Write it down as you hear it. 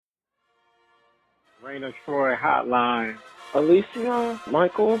Rain of Troy hotline. Alicia,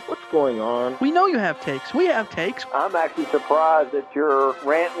 Michael, what's going on? We know you have takes. We have takes. I'm actually surprised that your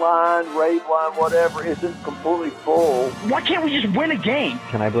rant line, rave line, whatever, isn't completely full. Why can't we just win a game?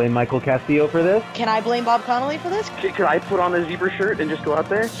 Can I blame Michael Castillo for this? Can I blame Bob Connolly for this? Could I put on a zebra shirt and just go out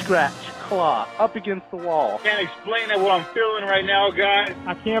there? Scratch, claw, up against the wall. Can't explain it what I'm feeling right now, guys.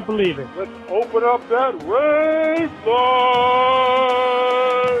 I can't believe it. Let's open up that rave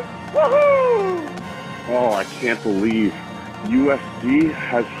line! Woohoo! Oh, I can't believe USC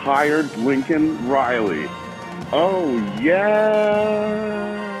has hired Lincoln Riley. Oh,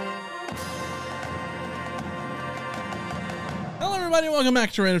 yeah. Hello, everybody. Welcome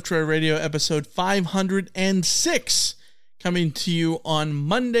back to Rain of Troy Radio, episode 506, coming to you on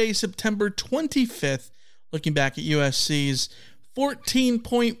Monday, September 25th, looking back at USC's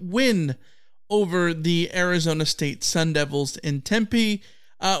 14-point win over the Arizona State Sun Devils in Tempe.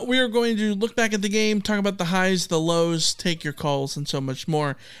 We are going to look back at the game, talk about the highs, the lows, take your calls, and so much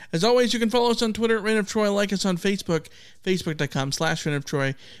more. As always, you can follow us on Twitter at Rain of Troy, like us on Facebook, facebook.com/Rain of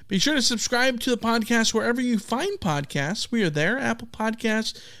Troy. Be sure to subscribe to the podcast wherever you find podcasts. We are there, Apple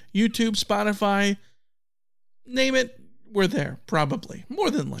Podcasts, YouTube, Spotify, name it, we're there, probably,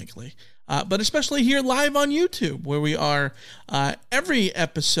 more than likely. But especially here live on YouTube, where we are every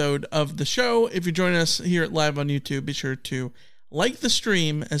episode of the show. If you're joining us here live on YouTube, be sure to like the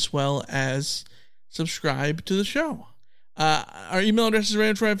stream as well as subscribe to the show. Our email address is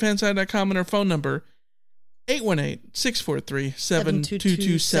radiotroyfanside.com and our phone number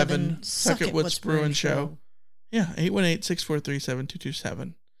 818-643-7227. Suck it, what's brewing show. Yeah,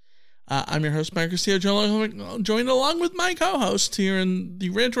 818-643-7227. I'm your host, Mike Castillo, joined along with my co-host here in the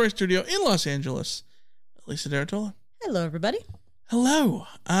Radio Troy studio in Los Angeles, Lisa D'Artola. Hello, everybody. Hello.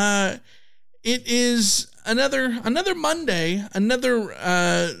 It is another Monday, another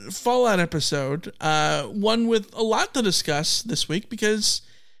Fallout episode, one with a lot to discuss this week because,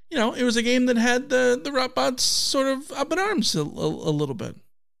 you know, it was a game that had the Rotbots sort of up in arms a little bit.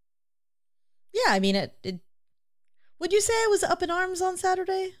 Yeah, I mean, it would you say I was up in arms on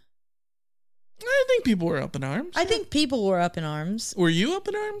Saturday? I think people were up in arms. I think people were up in arms. Were you up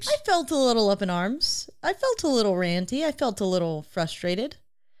in arms? I felt a little up in arms. I felt a little ranty. I felt a little frustrated.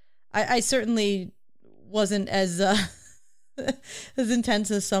 I certainly wasn't as as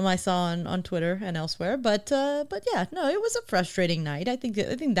intense as some I saw on Twitter and elsewhere, but yeah, no, it was a frustrating night. I think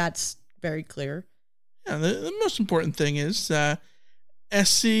that's very clear. Yeah, the most important thing is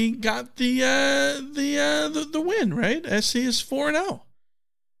SC got the win, right? SC is 4-0.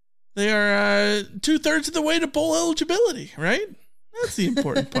 They are 2/3 of the way to bowl eligibility, right? That's the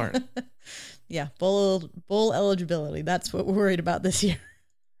important part. Yeah, bowl eligibility. That's what we're worried about this year.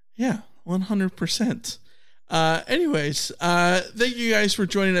 Yeah, 100%. Anyways, thank you guys for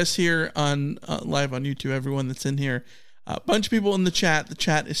joining us here on live on YouTube. Everyone that's in here, a bunch of people in the chat. The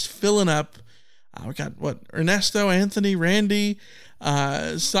chat is filling up. We got Ernesto, Anthony, Randy,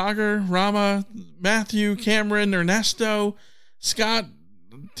 Sagar, Rama, Matthew, Cameron, Ernesto, Scott,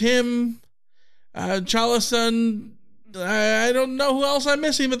 Tim, Chalason. I don't know who else I'm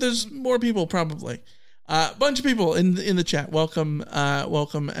missing, but there's more people probably. A bunch of people in the chat. Welcome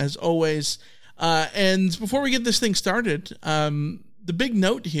as always. And before we get this thing started, the big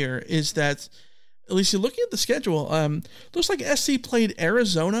note here is that, at least you're looking at the schedule, looks like SC played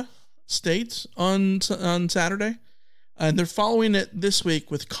Arizona State on Saturday, and they're following it this week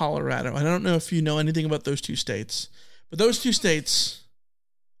with Colorado. I don't know if you know anything about those two states, but those two states,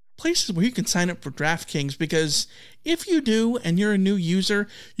 places where you can sign up for DraftKings, because if you do and you're a new user,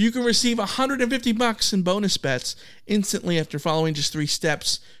 you can receive $150 in bonus bets instantly after following just 3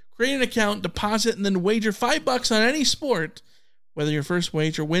 steps. Create an account, deposit, and then wager $5 on any sport. Whether your first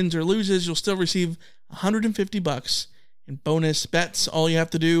wager wins or loses, you'll still receive $150 in bonus bets. All you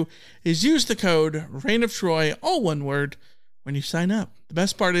have to do is use the code Rain of Troy, all one word, when you sign up. The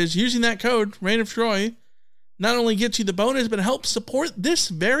best part is using that code Rain of Troy not only gets you the bonus, but it helps support this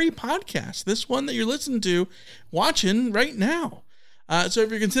very podcast, this one that you're listening to, watching right now. So if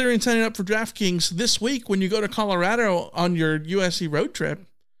you're considering signing up for DraftKings this week when you go to Colorado on your USC road trip,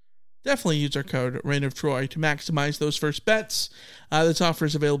 definitely use our code Rain of Troy to maximize those first bets. This offer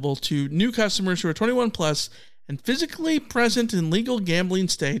is available to new customers who are 21 plus and physically present in legal gambling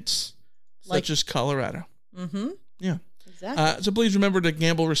states such as Colorado. Mm-hmm. Yeah. Exactly. So please remember to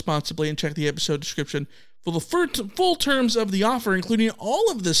gamble responsibly and check the episode description for the full terms of the offer, including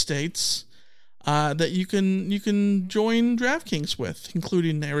all of the states that you can join DraftKings with,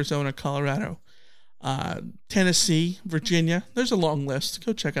 including Arizona, Colorado, Tennessee, Virginia. There's a long list.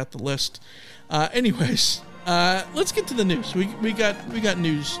 Go check out the list. Anyways, let's get to the news. We got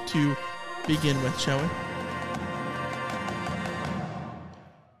news to begin with, shall we?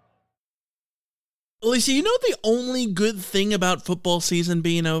 Alicia, you know the only good thing about football season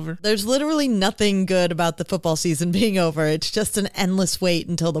being over? There's literally nothing good about the football season being over. It's just an endless wait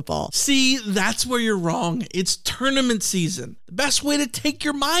until the fall. See, that's where you're wrong. It's tournament season. The best way to take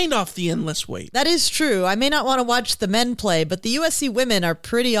your mind off the endless wait. That is true. I may not want to watch the men play, but the USC women are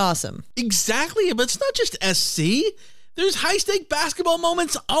pretty awesome. Exactly, but it's not just SC. There's high-stake basketball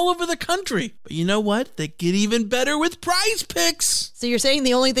moments all over the country. But you know what? They get even better with Prize Picks. So you're saying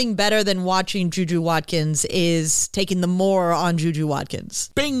the only thing better than watching Juju Watkins is taking the more on Juju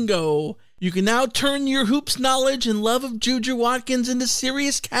Watkins. Bingo! You can now turn your hoops knowledge and love of Juju Watkins into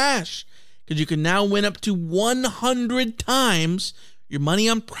serious cash. Because you can now win up to 100 times your money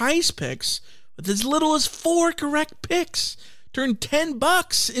on Prize Picks with as little as 4 correct picks. Turn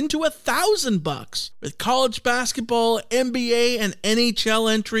 $10 into $1,000 with college basketball, NBA, and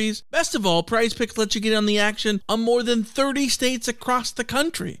NHL entries. Best of all, Prize Picks lets you get on the action on more than 30 states across the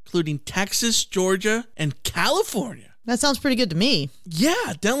country, including Texas, Georgia, and California. That sounds pretty good to me.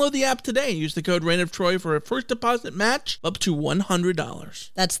 Yeah, download the app today and use the code RAINOFTROY for a first deposit match up to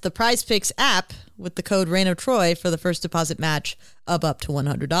 $100. That's the Prize Picks app with the code RAINOFTROY for the first deposit match of up to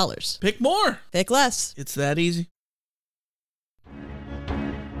 $100. Pick more. Pick less. It's that easy.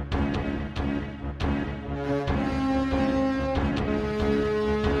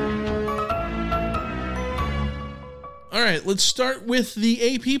 All right, let's start with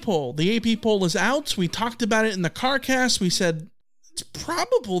the AP poll. The AP poll is out. We talked about it in the CarCast. We said it's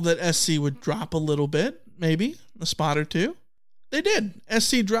probable that SC would drop a little bit, maybe a spot or two. They did.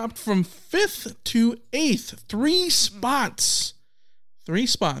 SC dropped from 5th to 8th, 3 spots. 3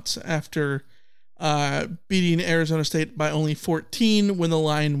 spots after beating Arizona State by only 14 when the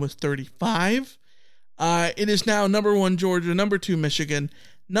line was 35. It is now number 1 Georgia, number 2 Michigan,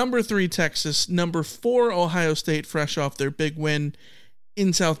 number 3 Texas, number 4 Ohio State, fresh off their big win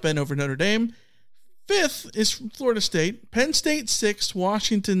in South Bend over Notre Dame. 5th is Florida State, Penn State 6th,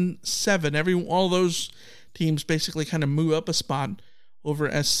 Washington 7. All those teams basically kind of move up a spot over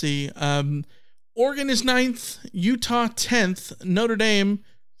SC. Oregon is 9th, Utah 10th, Notre Dame,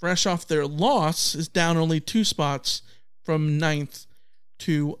 fresh off their loss, is down only 2 spots from 9th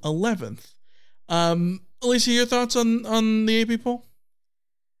to 11th. Alicia, your thoughts on the AP poll?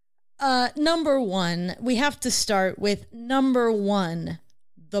 Number 1, we have to start with number 1.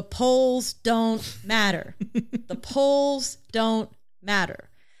 The polls don't matter. The polls don't matter.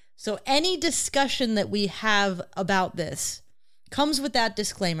 So any discussion that we have about this comes with that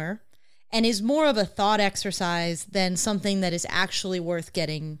disclaimer and is more of a thought exercise than something that is actually worth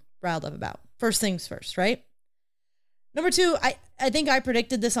getting riled up about. First things first, right? Number 2, I think I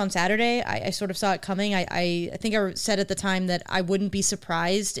predicted this on Saturday. I sort of saw it coming. I think I said at the time that I wouldn't be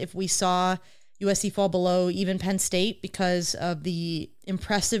surprised if we saw USC fall below even Penn State because of the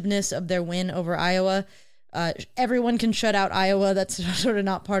impressiveness of their win over Iowa. Everyone can shut out Iowa. That's sort of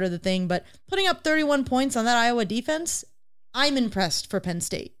not part of the thing. But putting up 31 points on that Iowa defense, I'm impressed for Penn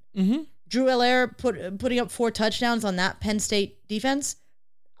State. Mm-hmm. Drew Allaire putting up 4 touchdowns on that Penn State defense,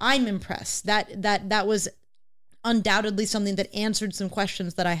 I'm impressed. That was undoubtedly something that answered some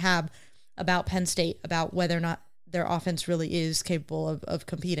questions that I have about Penn State, about whether or not their offense really is capable of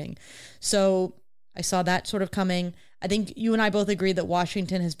competing. So I saw that sort of coming. I think you and I both agree that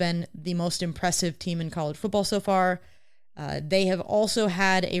Washington has been the most impressive team in college football so far. They have also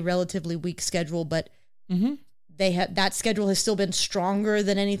had a relatively weak schedule, but that schedule has still been stronger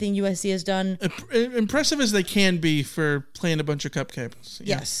than anything USC has done. Impressive as they can be for playing a bunch of cupcakes.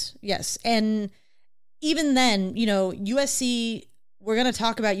 Yeah. Yes. And even then, USC, we're going to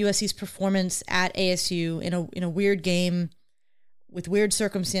talk about USC's performance at ASU in a weird game with weird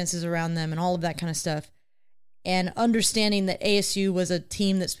circumstances around them and all of that kind of stuff. And understanding that ASU was a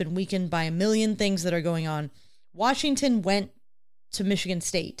team that's been weakened by a million things that are going on. Washington went to Michigan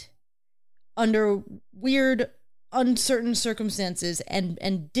State under weird, uncertain circumstances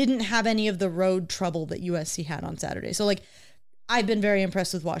and didn't have any of the road trouble that USC had on Saturday. So, I've been very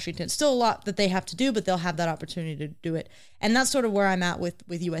impressed with Washington. Still a lot that they have to do, but they'll have that opportunity to do it. And that's sort of where I'm at with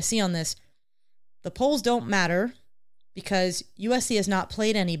USC on this. The polls don't matter because USC has not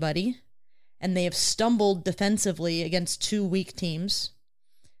played anybody, and they have stumbled defensively against 2 weak teams.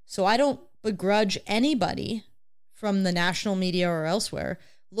 So I don't begrudge anybody from the national media or elsewhere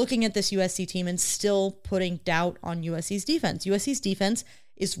looking at this USC team and still putting doubt on USC's defense. USC's defense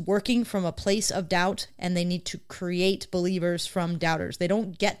is working from a place of doubt, and they need to create believers from doubters. They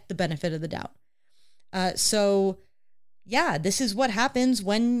don't get the benefit of the doubt. This is what happens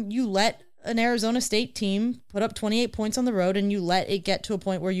when you let an Arizona State team put up 28 points on the road and you let it get to a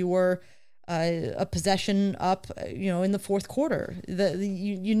point where you were a possession up, in the fourth quarter.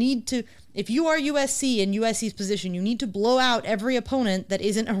 You need to, if you are USC in USC's position, you need to blow out every opponent that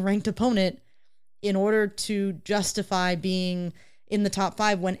isn't a ranked opponent in order to justify being in the top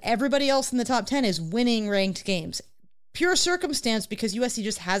 5 when everybody else in the top 10 is winning ranked games. Pure circumstance because USC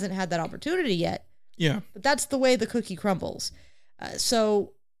just hasn't had that opportunity yet. Yeah. But that's the way the cookie crumbles.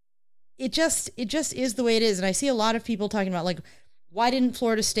 So it just is the way it is. And I see a lot of people talking about, like, why didn't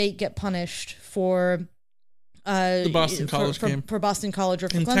Florida State get punished for the Boston College game? For Boston College or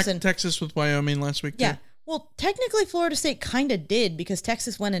for and Clemson. Texas with Wyoming last week, too. Yeah. Well, technically Florida State kind of did because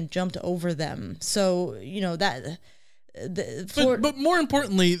Texas went and jumped over them. So, that... But more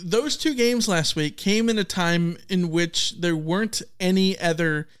importantly, those 2 games last week came in a time in which there weren't any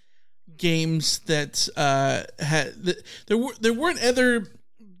other games that there weren't other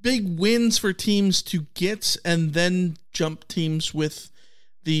big wins for teams to get and then jump teams with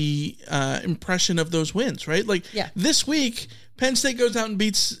the impression of those wins, right? Like this week, Penn State goes out and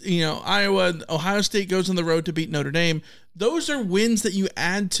beats Iowa. Ohio State goes on the road to beat Notre Dame. Those are wins that you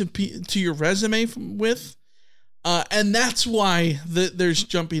add to your resume with. And that's why there's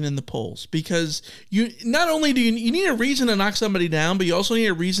jumping in the polls, because you not only do you need a reason to knock somebody down, but you also need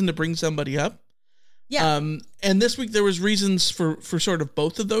a reason to bring somebody up. Yeah. And this week there was reasons for sort of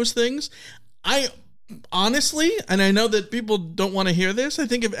both of those things. I honestly, and I know that people don't want to hear this, I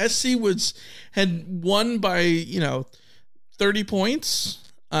think if SC had won by 30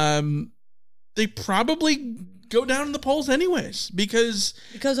 points, they probably go down in the polls anyways because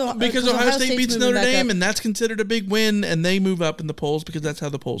Ohio State beats Notre Dame and that's considered a big win and they move up in the polls because that's how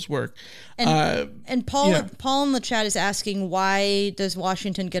the polls work. And Paul in the chat is asking, why does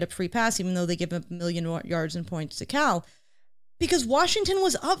Washington get a free pass even though they give up 1 million yards and points to Cal? Because Washington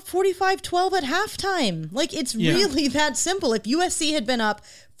was up 45-12 at halftime. Like, it's really that simple. If USC had been up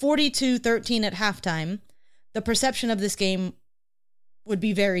 42-13 at halftime, the perception of this game would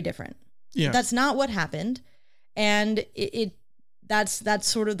be very different. Yeah. That's not what happened. And that's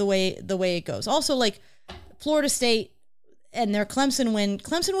sort of the way it goes. Also, like, Florida State and their Clemson win.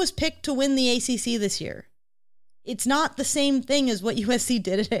 Clemson was picked to win the ACC this year. It's not the same thing as what USC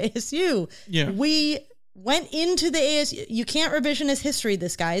did at ASU. Yeah. We went into the ASU. You can't revisionist history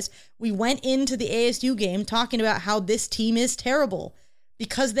this, guys. We went into the ASU game talking about how this team is terrible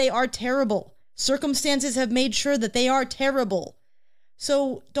because they are terrible. Circumstances have made sure that they are terrible.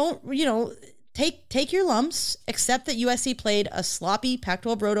 So don't, take your lumps, accept that USC played a sloppy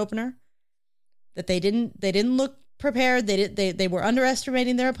Pac-12 road opener, that they didn't look prepared. They were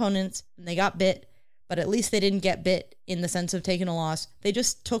underestimating their opponents and they got bit, but at least they didn't get bit in the sense of taking a loss. They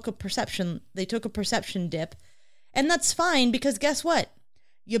just took a perception dip, and that's fine because guess what?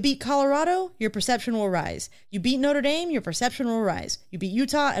 You beat Colorado, your perception will rise. You beat Notre Dame, your perception will rise. You beat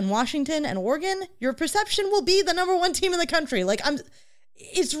Utah and Washington and Oregon, your perception will be the number 1 team in the country.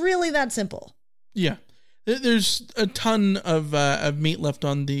 It's really that simple. Yeah, there's a ton of meat left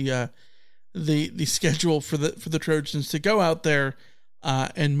on the schedule for the Trojans to go out there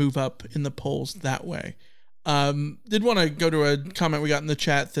and move up in the polls that way. Did want to go to a comment we got in the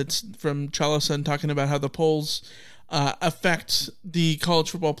chat that's from Chalasan talking about how the polls affect the college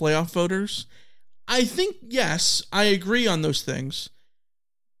football playoff voters. I think, yes, I agree on those things.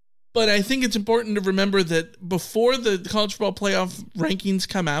 But I think it's important to remember that before the college football playoff rankings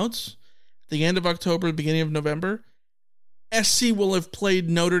come out, the end of October, beginning of November, SC will have played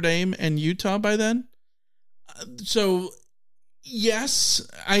Notre Dame and Utah by then. So, yes,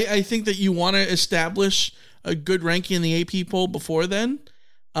 I think that you want to establish a good ranking in the AP poll before then.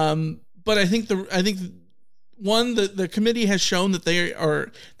 But I think the committee has shown that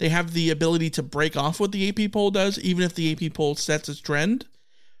they have the ability to break off what the AP poll does, even if the AP poll sets its trend.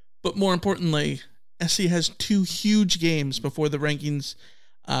 But more importantly, SC has 2 huge games before the rankings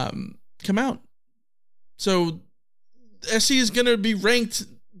come out. So SC is going to be ranked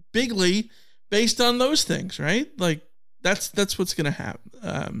bigly based on those things, right? Like that's what's going to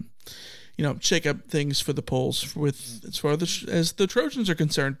happen. Shake up things for the polls as far as the Trojans are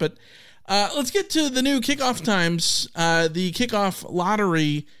concerned. But let's get to the new kickoff times. The kickoff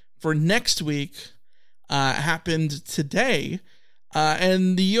lottery for next week happened today.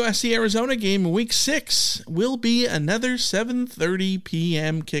 And the USC-Arizona game, Week 6, will be another 7:30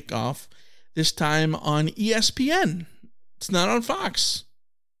 p.m. kickoff, this time on ESPN. It's not on Fox.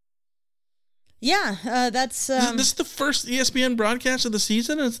 Yeah, that's... This is the first ESPN broadcast of the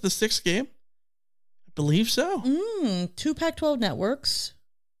season, and it's the 6th game? I believe so. 2 Pac-12 networks.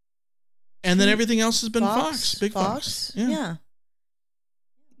 And then everything else has been Fox. Big Fox. Yeah.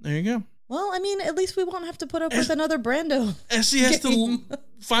 There you go. Well, I mean, at least we won't have to put up with another Brando. SC has to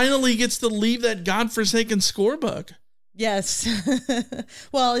finally gets to leave that godforsaken scorebook. Yes.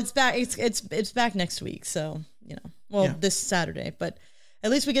 Well, it's back. It's back next week. So, this Saturday, but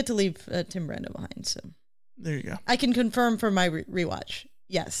at least we get to leave Tim Brando behind. So there you go. I can confirm for my rewatch.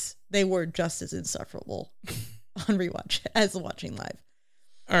 Yes, they were just as insufferable on rewatch as watching live.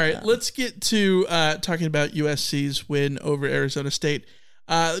 All right, let's get to talking about USC's win over Arizona State.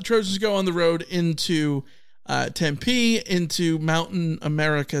 The Trojans go on the road into Tempe, into Mountain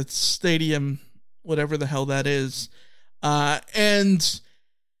America Stadium, whatever the hell that is, and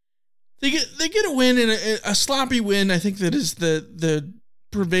they get a win, and a sloppy win. I think that is the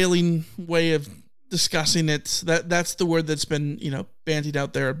prevailing way of discussing it. That's the word that's been bandied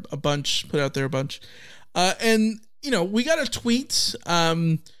out there a bunch, put out there a bunch, and we got a tweet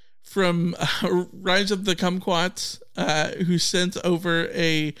from Rise of the Kumquats, who sent over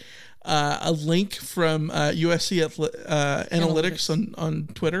a link from USC Analytics on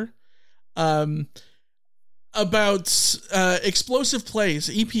Twitter about explosive plays,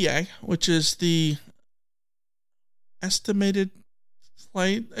 EPA, which is the estimated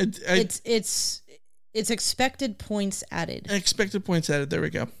play. It's expected points added. Expected points added. There we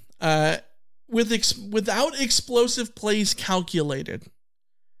go. Without explosive plays calculated.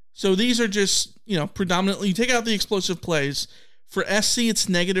 So these are just, predominantly, you take out the explosive plays. For SC, it's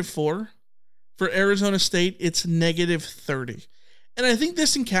 -4. For Arizona State, it's -30. And I think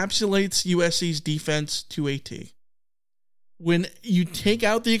this encapsulates USC's defense to a T. When you take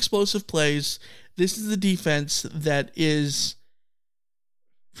out the explosive plays, this is the defense that is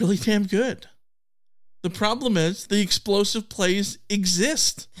really damn good. The problem is the explosive plays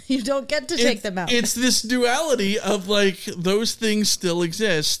exist. You don't get to take them out. It's this duality of those things still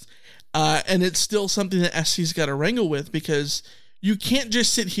exist. And it's still something that SC's got to wrangle with, because you can't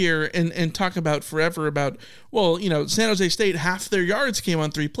just sit here and talk about forever about, San Jose State, half their yards came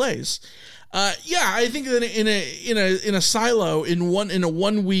on 3 plays. I think that in a silo in a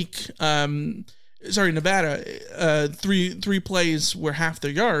 1 week, Nevada, 3 plays were half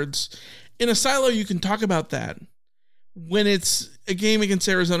their yards. In a silo, you can talk about that. When it's a game against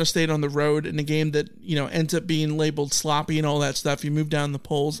Arizona State on the road, and a game that, ends up being labeled sloppy and all that stuff, you move down the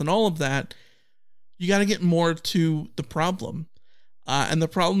polls and all of that, you got to get more to the problem. And the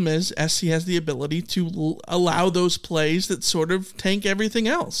problem is SC has the ability to allow those plays that sort of tank everything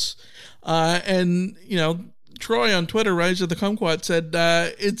else. And Troy on Twitter, Rise of the Kumquat, said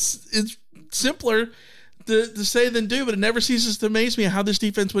it's simpler to say than do, but it never ceases to amaze me how this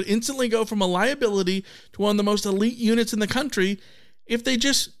defense would instantly go from a liability to one of the most elite units in the country if they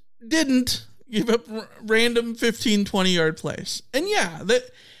just didn't give up random 15, 20-yard plays. And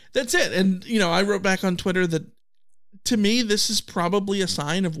that's it. And, I wrote back on Twitter that, to me, this is probably a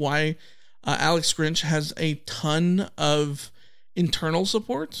sign of why Alex Grinch has a ton of internal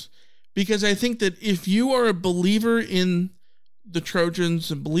support, because I think that if you are a believer in the Trojans,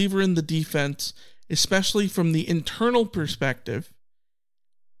 a believer in the defense, especially from the internal perspective,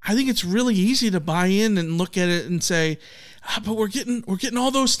 I think it's really easy to buy in and look at it and say, but we're getting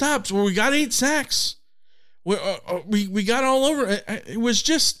all those stops, where we got 8 sacks. We got all over. It was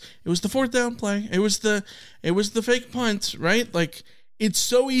the 4th down play. It was the fake punt, right? It's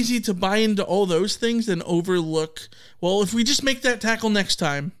so easy to buy into all those things and overlook, well, if we just make that tackle next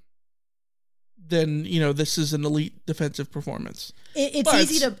time, then this is an elite defensive performance.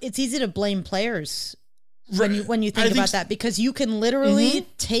 It's easy to blame players when you think about that, because you can literally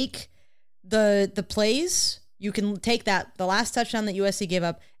take the plays, you can take the last touchdown that USC gave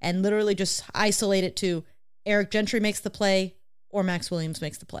up and literally just isolate it to Eric Gentry makes the play or Max Williams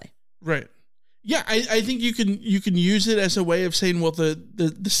makes the play. Right. Yeah, I think you can use it as a way of saying, well,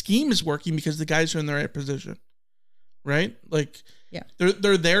 the scheme is working because the guys are in the right position, right?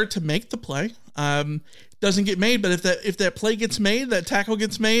 They're there to make the play. Doesn't get made, but if that play gets made, that tackle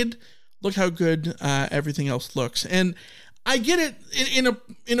gets made, look how good everything else looks. And I get it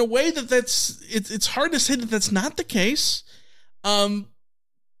in a way it's hard to say that that's not the case.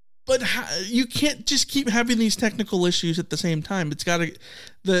 But you can't just keep having these technical issues at the same time. It's got to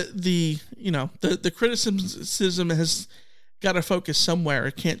the criticism has got to focus somewhere.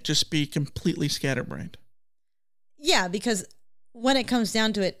 It can't just be completely scatterbrained. Yeah, because when it comes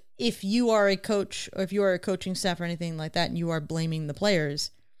down to it, if you are a coach or if you are a coaching staff or anything like that, and you are blaming the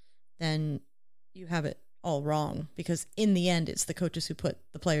players, then you have it all wrong, because in the end, it's the coaches who put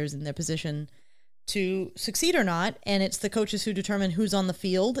the players in their position to succeed or not, and it's the coaches who determine who's on the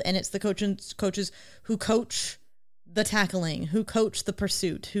field, and it's the coaches who coach the tackling, who coach the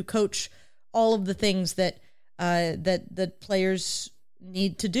pursuit, who coach all of the things that that players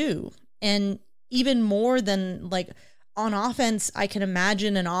need to do. And even more than like on offense, I can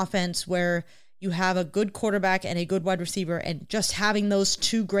imagine an offense where you have a good quarterback and a good wide receiver, and just having those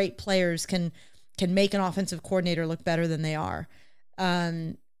two great players can make an offensive coordinator look better than they are.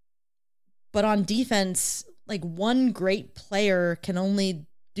 But on defense, like one great player can only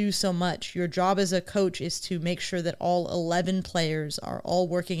do so much. Your job as a coach is to make sure that all 11 players are all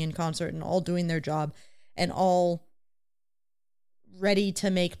working in concert and all doing their job and all ready to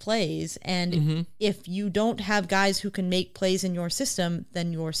make plays. And if you don't have guys who can make plays in your system,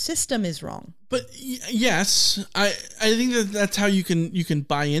 then your system is wrong. But yes, I think that's how you can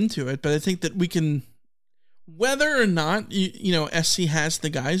buy into it. But I think that we can, whether or not you know SC has the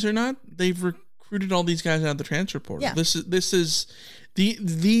guys or not, they've recruited all these guys out of the transfer portal. Yeah.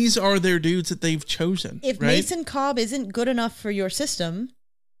 These are their dudes that they've chosen. If right? Mason Cobb isn't good enough for your system,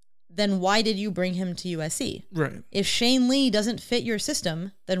 then why did you bring him to USC? Right. If Shane Lee doesn't fit your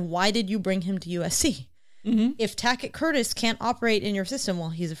system, then why did you bring him to USC? If Tackett Curtis can't operate in your system,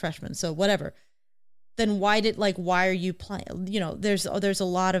 well, he's a freshman, so whatever. Then why are you playing? You know, there's a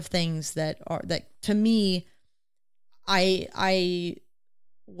lot of things that to me, I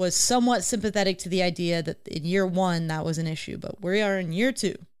was somewhat sympathetic to the idea that in year one that was an issue, but we are in year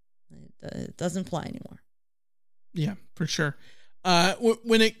two. It doesn't fly anymore. Yeah, for sure.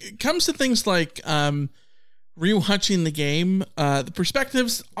 When it comes to things like rewatching the game, the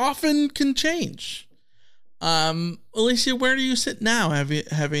perspectives often can change. Alicia, where do you sit now,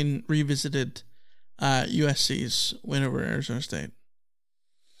 having revisited USC's win over Arizona State?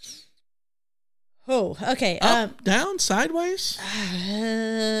 Oh, okay. Up, down, sideways?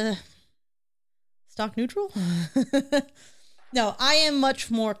 Stock neutral? No, I am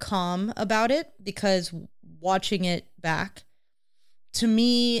much more calm about it because watching it back, to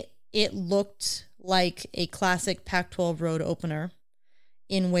me, it looked like a classic Pac-12 road opener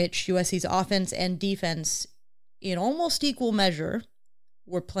in which USC's offense and defense, in almost equal measure,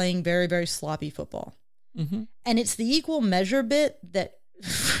 were playing very, very sloppy football. And it's the equal measure bit that,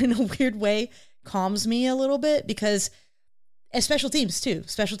 in a weird way, calms me a little bit because, as special teams too,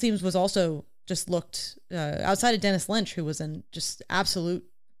 special teams was also just looked, outside of Dennis Lynch, who was an just absolute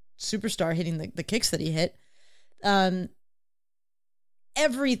superstar hitting the kicks that he hit,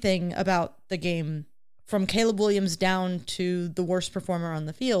 everything about the game, from Caleb Williams down to the worst performer on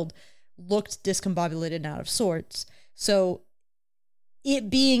the field, looked discombobulated and out of sorts. So it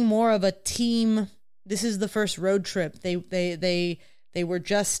being more of a team, this is the first road trip. They were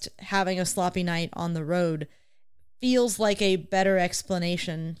just having a sloppy night on the road, feels like a better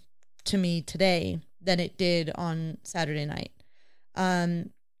explanation to me today than it did on Saturday night.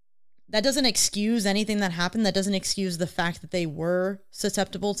 That doesn't excuse anything that happened. That doesn't excuse the fact that they were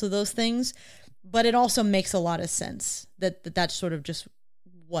susceptible to those things, but it also makes a lot of sense that that's sort of just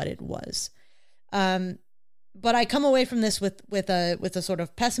what it was. But I come away from this with a sort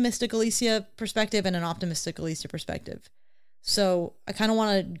of pessimistic Alicia perspective and an optimistic Alicia perspective. So I kind of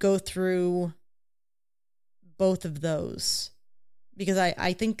want to go through both of those because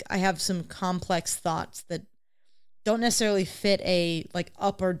I think I have some complex thoughts that don't necessarily fit a like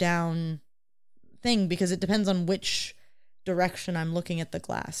up or down thing because it depends on which direction I'm looking at the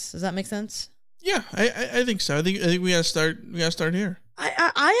glass. Does that make sense? Yeah, I think so. I think we gotta start here.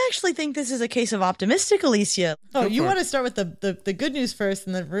 I actually think this is a case of optimistic Alicia. Oh, you want to start with the good news first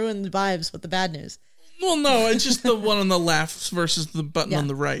and then ruin the vibes with the bad news. Well, no, it's just the one on the left versus the button on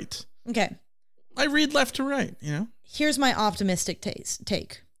the right. Okay. I read left to right, you know? Here's my optimistic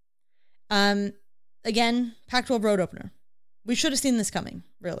take. Again, Pac-12 road opener. We should have seen this coming,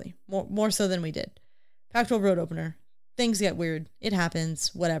 really. More so than we did. Pac-12 road opener. Things get weird. It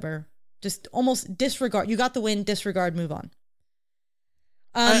happens. Whatever. Just almost disregard. You got the win. Disregard. Move on.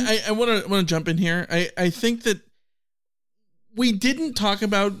 I want to jump in here. I think that we didn't talk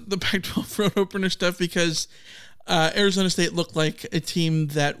about the Pac-12 road opener stuff because Arizona State looked like a team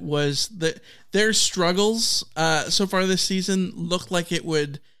that was their struggles so far this season looked like it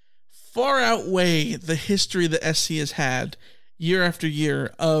would far outweigh the history that SC has had year after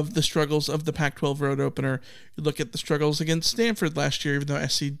year of the struggles of the Pac-12 road opener. You look at the struggles against Stanford last year, even though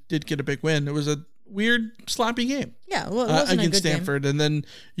SC did get a big win. It was a weird, sloppy game. Yeah, well, it wasn't against a good Stanford. game. And then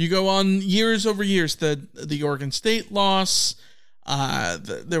you go on years over years, the Oregon State loss.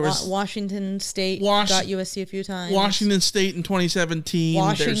 There was Washington State got USC a few times. Washington State in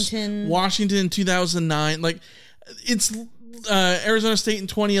 2017. Washington in 2009. Like it's Arizona State in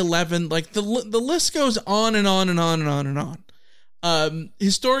 2011. Like the list goes on and on and on and on and on.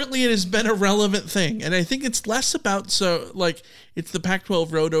 Historically, it has been a relevant thing, and I think it's less about it's the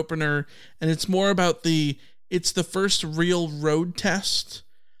Pac-12 road opener, and it's more about it's the first real road test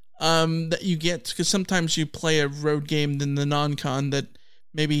that you get, because sometimes you play a road game in the non-con that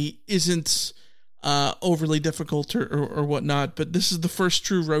maybe isn't overly difficult or whatnot, but this is the first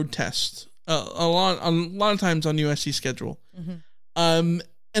true road test. A lot of times on USC schedule, and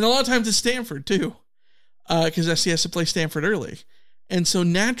a lot of times at Stanford too, because SC has to play Stanford early, and so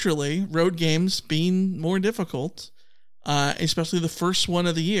naturally, road games being more difficult, especially the first one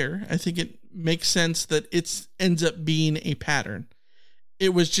of the year, I think it makes sense that it ends up being a pattern.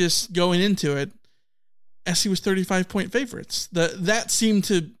 It was just going into it, SC was 35-point favorites. That seemed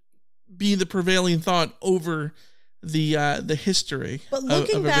to be the prevailing thought over the history of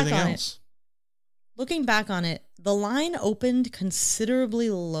everything else. Looking back on it, the line opened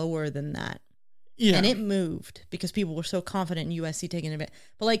considerably lower than that. Yeah. And it moved because people were so confident in USC taking it.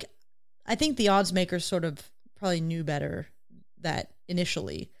 But like, I think the odds makers sort of probably knew better that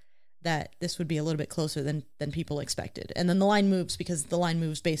initially that this would be a little bit closer than people expected. And then the line moves because the line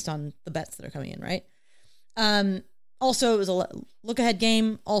moves based on the bets that are coming in, right? Also, it was a look-ahead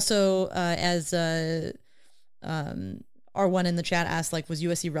game. Also, as R1 in the chat asked, like, was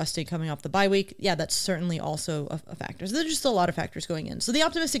USC rusty coming off the bye week? Yeah, that's certainly also a factor. So there's just a lot of factors going in. So the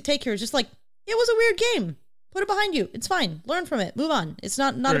optimistic take here is just like, it was a weird game. Put it behind you. It's fine. Learn from it. Move on. It's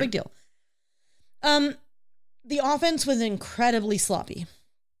not a big deal. The offense was incredibly sloppy.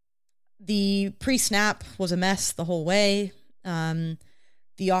 The pre-snap was a mess the whole way.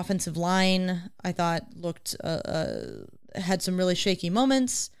 The offensive line, I thought, looked had some really shaky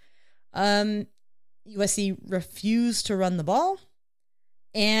moments. USC refused to run the ball,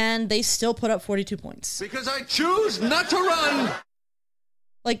 and they still put up 42 points. Because I choose not to run.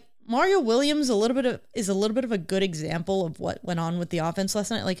 Like, Mario Williams is a little bit of a good example of what went on with the offense last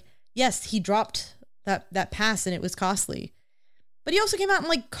night. Like, yes, he dropped that pass and it was costly, but he also came out and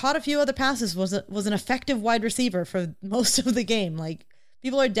like caught a few other passes. Was an effective wide receiver for most of the game. Like,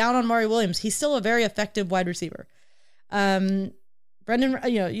 people are down on Mario Williams. He's still a very effective wide receiver. Brendan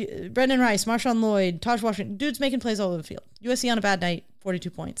Rice, Marshawn Lloyd, Taj Washington, dudes making plays all over the field. USC on a bad night, 42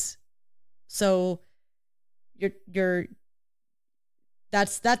 points. So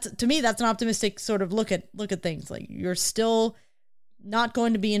that's to me, that's an optimistic sort of look at things. Like, you're still not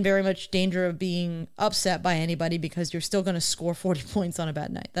going to be in very much danger of being upset by anybody because you're still going to score 40 points on a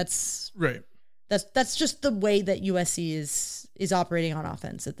bad night. That's right. That's just the way that USC is operating on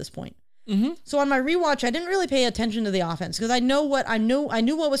offense at this point. Mm-hmm. So on my rewatch, I didn't really pay attention to the offense because I knew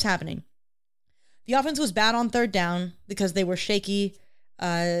what was happening. The offense was bad on third down because they were shaky.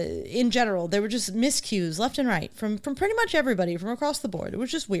 In general, there were just miscues left and right from pretty much everybody from across the board. It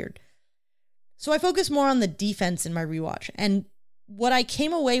was just weird. So I focused more on the defense in my rewatch, and what I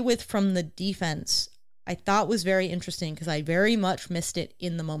came away with from the defense, I thought was very interesting because I very much missed it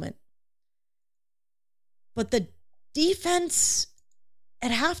in the moment. But the defense,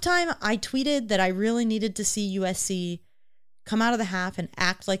 at halftime, I tweeted that I really needed to see USC come out of the half and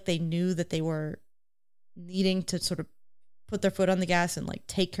act like they knew that they were needing to sort of put their foot on the gas and like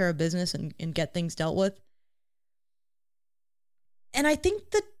take care of business and get things dealt with. And I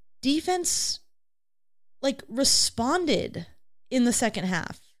think the defense like responded in the second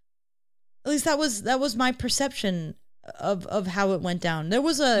half. At least that was my perception of how it went down. There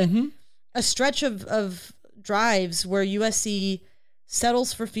was a stretch of drives where USC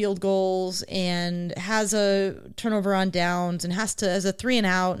settles for field goals and has a turnover on downs and has a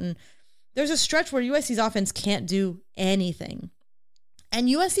 3-and-out, and there's a stretch where USC's offense can't do anything. And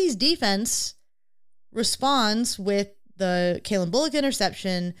USC's defense responds with the Kalen Bullock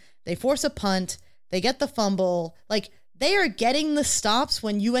interception. They force a punt. They get the fumble. Like, they are getting the stops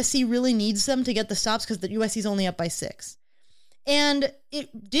when USC really needs them to get the stops because the USC's only up by 6. And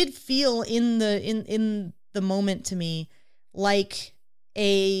it did feel in the moment to me like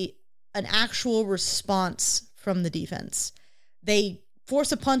an actual response from the defense. They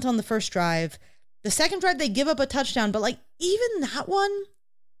force a punt on the first drive. The second drive, they give up a touchdown, but like even that one,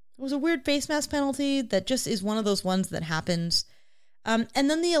 it was a weird face mask penalty that just is one of those ones that happens. And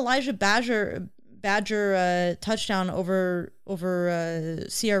then the Elijah Badger touchdown over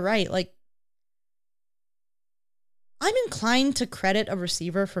Sierra Wright. Like, I'm inclined to credit a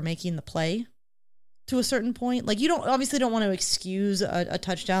receiver for making the play to a certain point. Like, you don't want to excuse a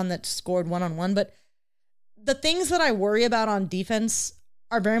touchdown that's scored one-on-one, but the things that I worry about on defense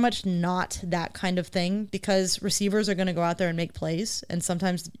are very much not that kind of thing because receivers are going to go out there and make plays, and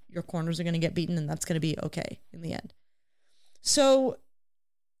sometimes your corners are going to get beaten, and that's going to be okay in the end. So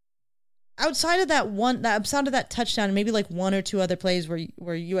outside of that touchdown, maybe like one or two other plays where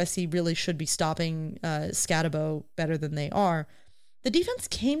USC really should be stopping Scatabo better than they are, the defense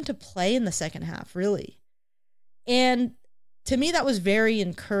came to play in the second half, really. And to me, that was very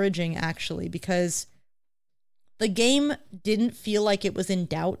encouraging, actually, because the game didn't feel like it was in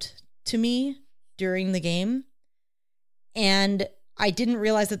doubt to me during the game. And I didn't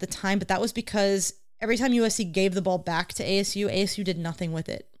realize at the time, but that was because every time USC gave the ball back to ASU, ASU did nothing with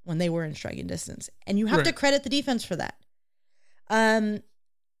it when they were in striking distance. And you have to credit the defense for that.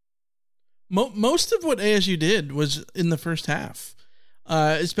 Most of what ASU did was in the first half,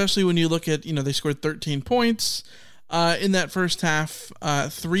 especially when you look at, they scored 13 points in that first half,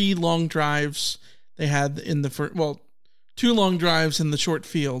 3 long drives they had in the first, 2 long drives in the short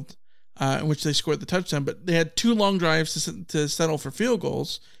field in which they scored the touchdown, but they had 2 long drives to settle for field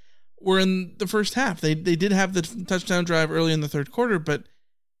goals were in the first half. They did have the touchdown drive early in the third quarter, but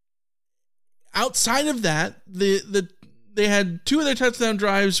outside of that, they had 2 of their touchdown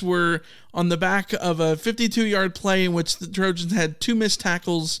drives were on the back of a 52-yard play in which the Trojans had 2 missed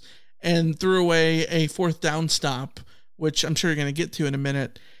tackles and threw away a 4th down stop, which I'm sure you're going to get to in a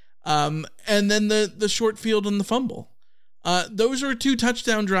minute. And then the short field and the fumble. Those are 2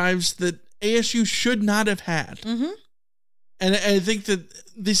 touchdown drives that ASU should not have had. Mm-hmm. And I think that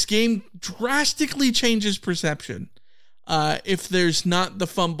this game drastically changes perception if there's not the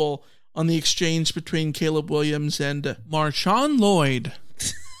fumble on the exchange between Caleb Williams and Marshawn Lloyd.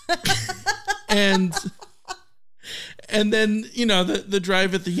 and then, the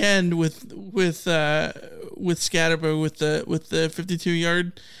drive at the end with Scatterbo with the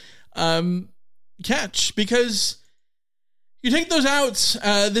 52-yard catch, because you take those outs,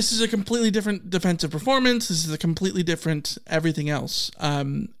 this is a completely different defensive performance. This is a completely different everything else.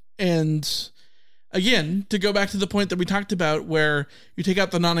 And again, to go back to the point that we talked about where you take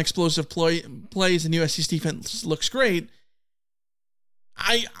out the non-explosive plays and USC's defense looks great,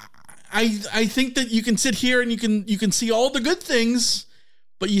 I think that you can sit here and you can see all the good things,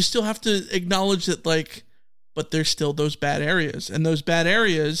 but you still have to acknowledge that, but there's still those bad areas. And those bad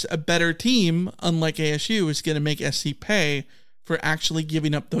areas, a better team, unlike ASU, is going to make SC pay for actually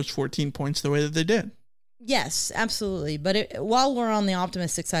giving up those 14 points the way that they did. Yes, absolutely. But while we're on the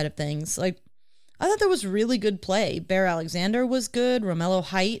optimistic side of things, I thought there was really good play. Bear Alexander was good. Romello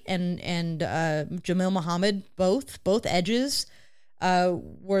Height and Jamil Muhammad, both edges,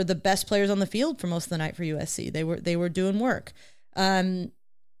 were the best players on the field for most of the night for USC. They were doing work.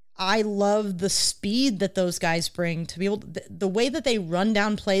 I love the speed that those guys bring to be able to, the way that they run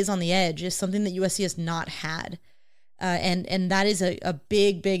down plays on the edge is something that USC has not had. And that is a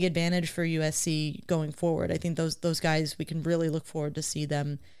big advantage for USC going forward. I think those guys, we can really look forward to see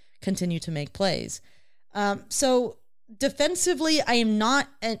them continue to make plays. So defensively, I am not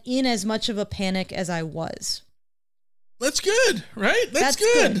in as much of a panic as I was. That's good, right? That's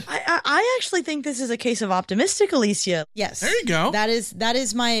good. I actually think this is a case of optimistic, Alicia. Yes. There you go. That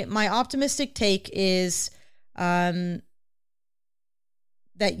is my optimistic take is that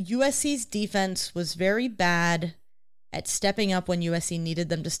USC's defense was very bad at stepping up when USC needed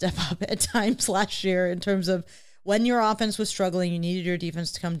them to step up at times last year, in terms of when your offense was struggling, you needed your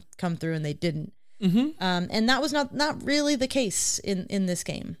defense to come through, and they didn't. Mm-hmm. And that was not really the case in this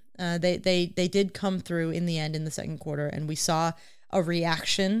game. They did come through in the end in the second quarter, and we saw a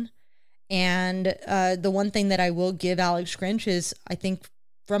reaction. And the one thing that I will give Alex Grinch is, I think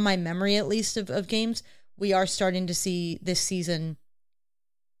from my memory at least of games, we are starting to see this season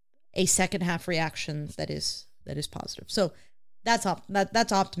a second half reaction that is positive. So that's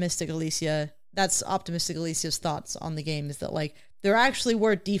optimistic, Alicia. That's optimistic Alicia's thoughts on the game, is that there actually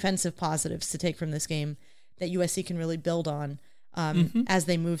were defensive positives to take from this game that USC can really build on as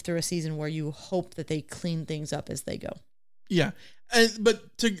they move through a season where you hope that they clean things up as they go. Yeah.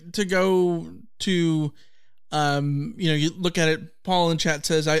 But to go to, you look at it, Paul in chat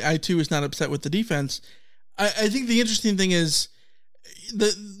says, I too was not upset with the defense. I think the interesting thing is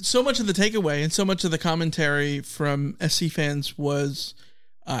so much of the takeaway and so much of the commentary from SC fans was,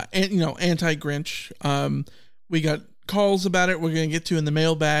 anti-Grinch. We got calls about it. We're going to get to in the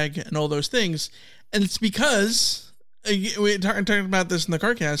mailbag and all those things. And it's because we talked about this in the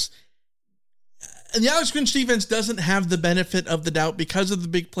CarCast. And the Alex Grinch defense doesn't have the benefit of the doubt because of the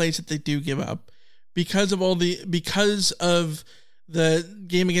big plays that they do give up, because of the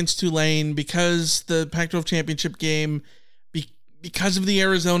game against Tulane, because the Pac-12 championship game, because of the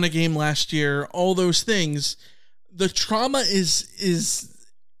Arizona game last year, all those things. The trauma is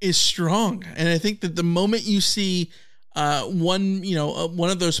strong, and I think that the moment you see one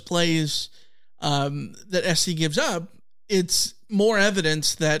of those plays that SC gives up, it's more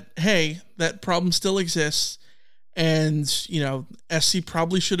evidence that, hey, that problem still exists, and SC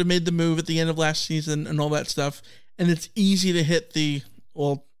probably should have made the move at the end of last season and all that stuff. And it's easy to hit the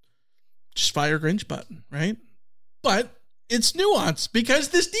just fire Grinch button, right? But It's nuanced because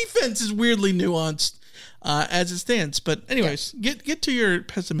this defense is weirdly nuanced as it stands. But anyways, get to your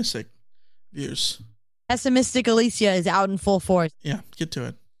pessimistic views. Pessimistic Alicia is out in full force. Yeah, get to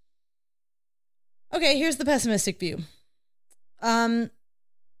it. Okay, here's the pessimistic view.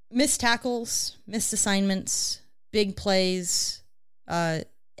 Missed tackles, missed assignments, big plays,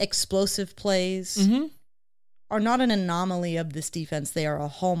 explosive plays are not an anomaly of this defense. They are a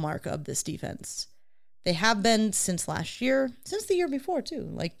hallmark of this defense. They have been since last year, since the year before too.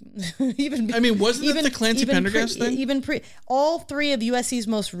 Like wasn't it the Clancy Pendergast thing? All three of USC's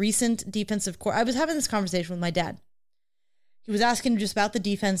most recent defensive core. I was having this conversation with my dad. He was asking just about the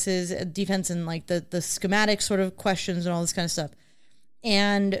defense and like the schematic sort of questions and all this kind of stuff.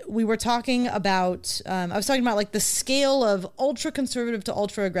 And we were talking about, I was talking about like the scale of ultra conservative to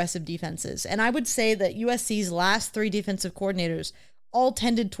ultra aggressive defenses. And I would say that USC's last three defensive coordinators all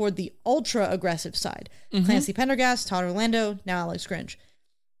tended toward the ultra aggressive side. Clancy Pendergast, Todd Orlando, now Alex Grinch.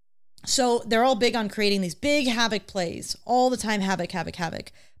 So they're all big on creating these big havoc plays, all the time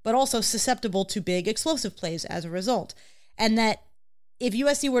havoc, but also susceptible to big explosive plays as a result. And that if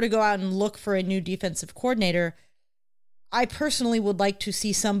USC were to go out and look for a new defensive coordinator, I personally would like to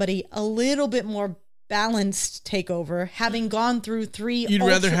see somebody a little bit more balanced take over, having gone through three. You'd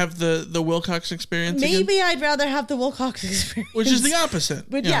rather have the Wilcox experience? Maybe again? I'd rather have the Wilcox experience. Which is the opposite.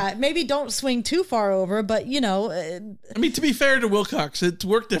 But yeah, maybe don't swing too far over, but you know. I mean, to be fair to Wilcox, it's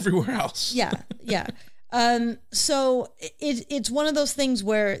worked everywhere else. Yeah. So it's one of those things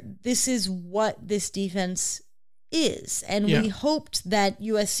where this is what this defense is. And we hoped that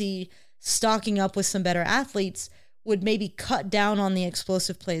USC stocking up with some better athletes would maybe cut down on the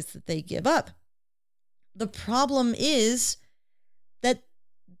explosive plays that they give up. The problem is that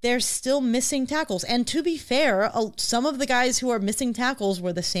they're still missing tackles. And to be fair, some of the guys who are missing tackles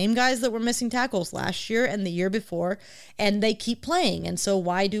were the same guys that were missing tackles last year and the year before, and they keep playing. And so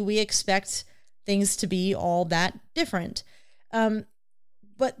why do we expect things to be all that different?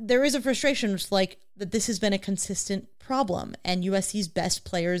 But there is a frustration, just like that this has been a consistent problem, and USC's best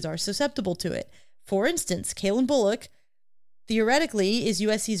players are susceptible to it. For instance, Kalen Bullock, theoretically, is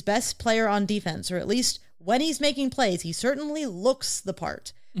USC's best player on defense, or at least when he's making plays, he certainly looks the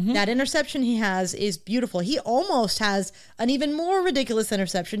part. That interception he has is beautiful. He almost has an even more ridiculous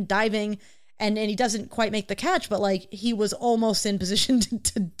interception, diving, and he doesn't quite make the catch, but like he was almost in position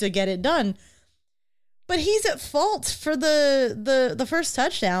to get it done. But he's at fault for the first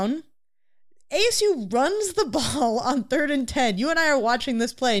touchdown. ASU runs the ball on 3rd and 10. You and I are watching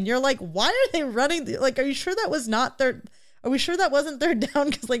this play, and you're like, why are they running? Like, are you sure that was not third? Are we sure that wasn't third down?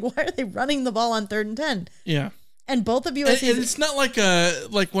 Because like, why are they running the ball on 3rd and 10? Yeah. And both of USC. And it's not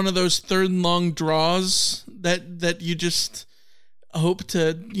like one of those 3rd and long draws that you just hope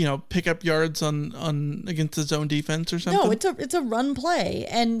to pick up yards on against the zone defense or something. No, it's a run play,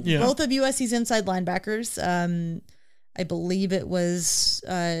 and both of USC's inside linebackers. I believe it was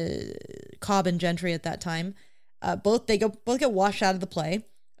Cobb and Gentry at that time. Both get washed out of the play.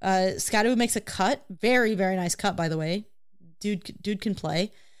 Scotty makes a cut, very very nice cut by the way. Dude can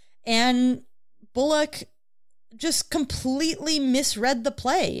play, and Bullock just completely misread the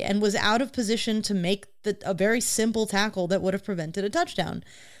play and was out of position to make a very simple tackle that would have prevented a touchdown.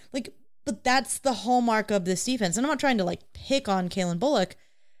 But that's the hallmark of this defense. And I'm not trying to pick on Kalen Bullock,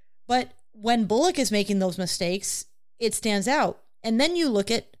 but when Bullock is making those mistakes, it stands out. And then you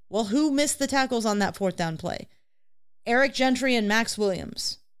look at, who missed the tackles on that 4th down play? Eric Gentry and Max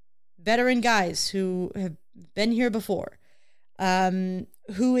Williams, veteran guys who have been here before,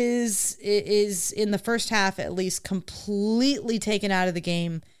 who is in the first half at least completely taken out of the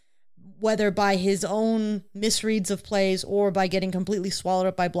game, whether by his own misreads of plays or by getting completely swallowed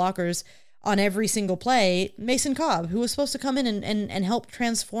up by blockers on every single play. Mason Cobb, who was supposed to come in and help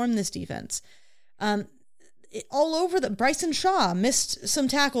transform this defense. All over Bryson Shaw missed some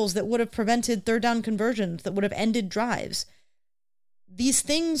tackles that would have prevented 3rd down conversions, that would have ended drives. These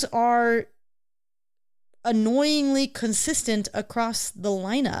things are annoyingly consistent across the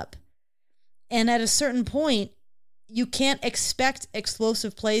lineup. And at a certain point, you can't expect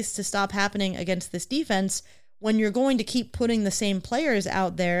explosive plays to stop happening against this defense when you're going to keep putting the same players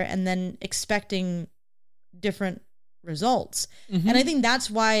out there and then expecting different results. And I think that's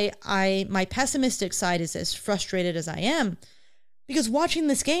why my pessimistic side is as frustrated as I am, because watching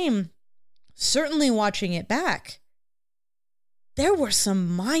this game, certainly watching it back, there were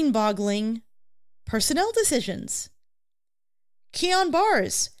some mind-boggling personnel decisions. Keon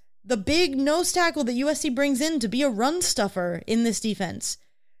Bars, the big nose tackle that USC brings in to be a run stuffer in this defense.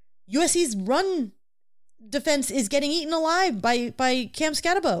 USC's run defense is getting eaten alive by Cam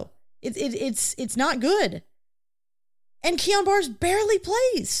Scatabo. It's not good. And Keon Barnes barely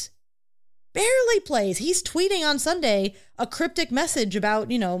plays. Barely plays. He's tweeting on Sunday a cryptic message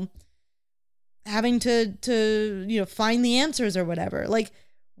about, having to find the answers or whatever. Like,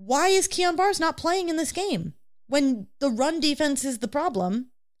 why is Keon Barnes not playing in this game when the run defense is the problem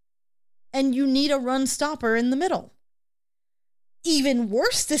and you need a run stopper in the middle? Even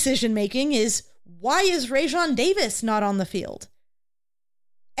worse decision making is, why is Rajon Davis not on the field?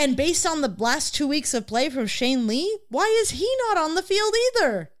 And based on the last 2 weeks of play from Shane Lee, why is he not on the field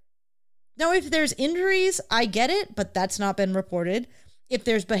either? Now, if there's injuries, I get it, but that's not been reported. If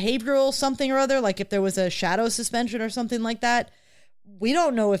there's behavioral something or other, like if there was a shadow suspension or something like that, we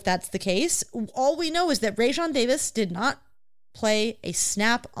don't know if that's the case. All we know is that Rajon Davis did not play a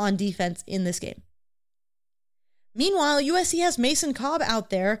snap on defense in this game. Meanwhile, USC has Mason Cobb out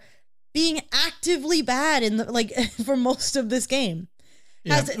there being actively bad for most of this game.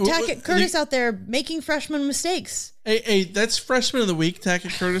 Yeah. Has Tackett Curtis out there making freshman mistakes. Hey, that's freshman of the week,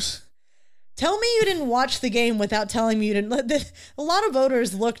 Tackett Curtis. Tell me you didn't watch the game without telling me you didn't. A lot of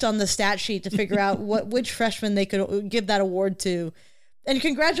voters looked on the stat sheet to figure out which freshman they could give that award to. And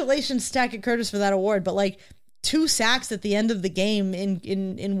congratulations, Tackett Curtis, for that award. But 2 sacks at the end of the game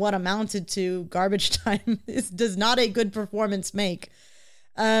in what amounted to garbage time does not a good performance make.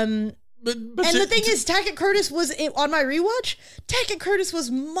 But the thing is, Tackett Curtis was, on my rewatch, Tackett Curtis was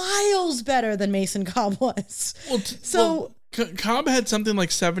miles better than Mason Cobb was. Cobb had something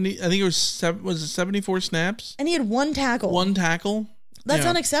like 70, I think it was 74 snaps? And he had 1 tackle. 1 tackle? That's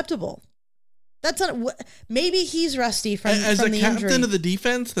unacceptable. Maybe he's rusty from the injury. As a captain of the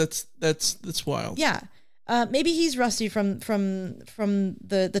defense, that's wild. Yeah. Maybe he's rusty from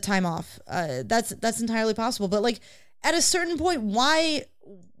the time off. That's entirely possible. But at a certain point, why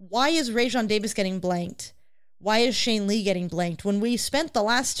is Rajon Davis getting blanked? Why is Shane Lee getting blanked when we spent the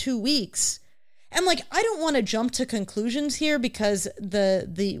last 2 weeks? And I don't want to jump to conclusions here because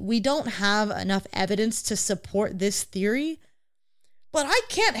we don't have enough evidence to support this theory. But I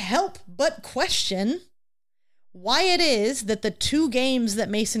can't help but question why it is that the 2 games that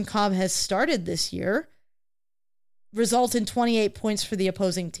Mason Cobb has started this year result in 28 points for the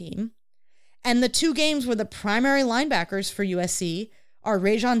opposing team. And the 2 games where the primary linebackers for USC are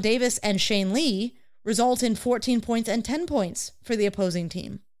Rajon Davis and Shane Lee result in 14 points and 10 points for the opposing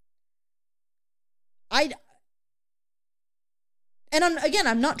team. I'm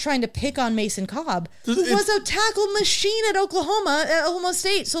not trying to pick on Mason Cobb, who was a tackle machine at Oklahoma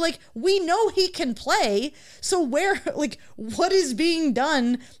State. So we know he can play. So what is being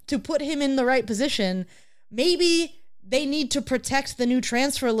done to put him in the right position? Maybe they need to protect the new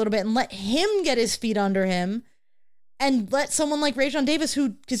transfer a little bit and let him get his feet under him and let someone like Rajon Davis,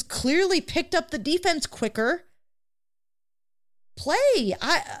 who has clearly picked up the defense quicker, play.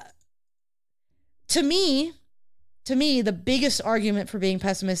 To me, the biggest argument for being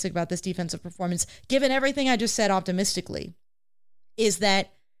pessimistic about this defensive performance, given everything I just said optimistically, is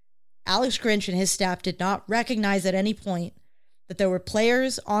that Alex Grinch and his staff did not recognize at any point that there were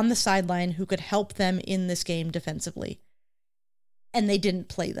players on the sideline who could help them in this game defensively. And they didn't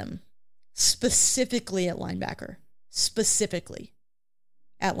play them. Specifically at linebacker.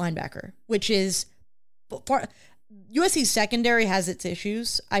 Which is... USC's secondary has its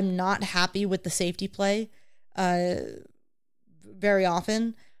issues. I'm not happy with the safety play very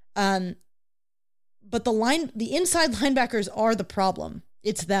often. But the inside linebackers are the problem.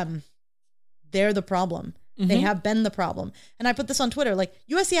 It's them. They're the problem. Mm-hmm. They have been the problem. And I put this on Twitter,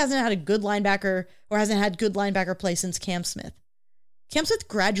 USC hasn't had a good linebacker or hasn't had good linebacker play since Cam Smith. Cam Smith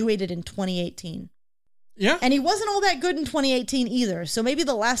graduated in 2018. Yeah. And he wasn't all that good in 2018 either. So maybe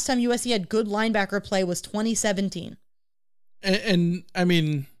the last time USC had good linebacker play was 2017. And I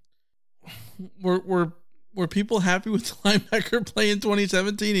mean, were people happy with the linebacker play in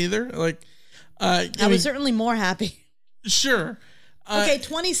 2017 either? I was certainly more happy. Sure. Okay,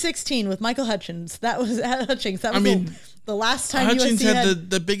 2016 with Michael Hutchins. That was Hutchings. That was the last time Hutchins USC had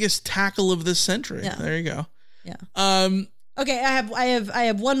the biggest tackle of this century. Yeah. There you go. Yeah. Okay, I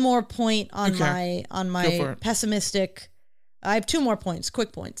have one more point on my pessimistic. I have 2 more points,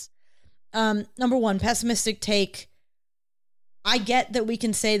 quick points. Number 1, pessimistic take. I get that we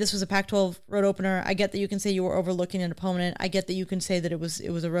can say this was a Pac-12 road opener. I get that you can say you were overlooking an opponent. I get that you can say that it was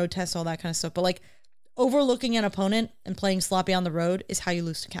a road test, all that kind of stuff. But overlooking an opponent and playing sloppy on the road is how you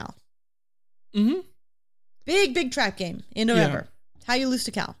lose to Cal. Mm-hmm. Big trap game in November. Yeah. How you lose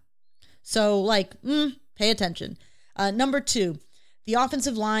to Cal. So pay attention. Number 2, the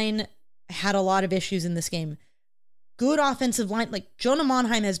offensive line had a lot of issues in this game. Good offensive line. Jonah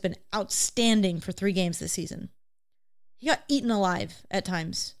Monheim has been outstanding for 3 games this season. He got eaten alive at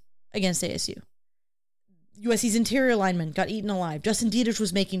times against ASU. USC's interior lineman got eaten alive. Justin Dietrich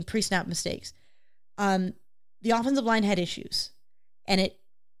was making pre-snap mistakes. The offensive line had issues, and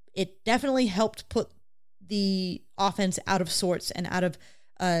it definitely helped put the offense out of sorts and out of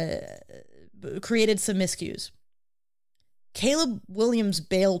created some miscues. Caleb Williams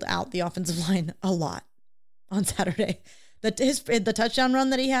bailed out the offensive line a lot on Saturday. The touchdown run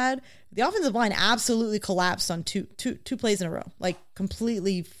that he had, the offensive line absolutely collapsed on two plays in a row, like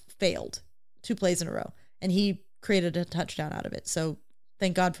completely failed 2 plays in a row, and he created a touchdown out of it. So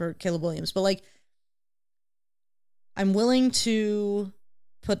thank God for Caleb Williams. But like, I'm willing to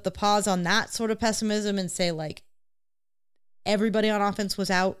put the pause on that sort of pessimism and say like everybody on offense was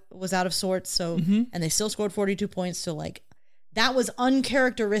out of sorts. So and they still scored 42 points. So like, that was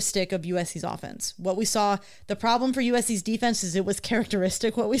uncharacteristic of USC's offense. What we saw, the problem for USC's defense is it was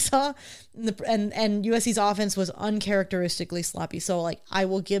characteristic what we saw, and USC's offense was uncharacteristically sloppy. So like, I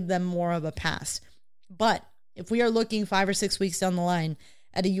will give them more of a pass. But if we are looking 5 or 6 weeks down the line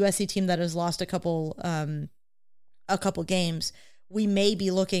at a USC team that has lost a couple games, we may be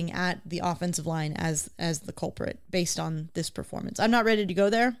looking at the offensive line as the culprit based on this performance. I'm not ready to go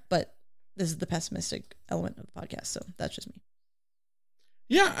there, but this is the pessimistic element of the podcast. So that's just me.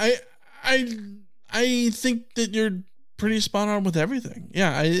 Yeah, I think that you're pretty spot on with everything.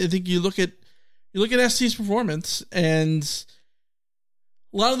 Yeah, I think you look at SC's performance, and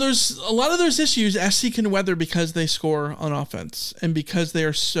a lot of those issues SC can weather because they score on offense and because they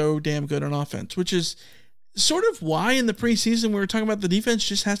are so damn good on offense, which is sort of why in the preseason we were talking about the defense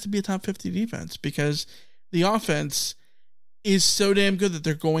just has to be a top 50 defense, because the offense is so damn good that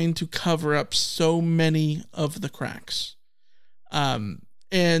they're going to cover up so many of the cracks.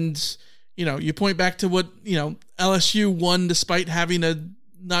 And, you point back to what, LSU won despite having a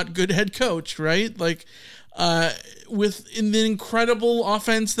not good head coach, right? Like, in the incredible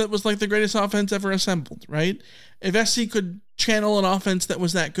offense that was like the greatest offense ever assembled, right? If SC could channel an offense that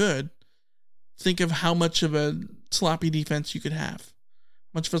was that good, think of how much of a sloppy defense you could have,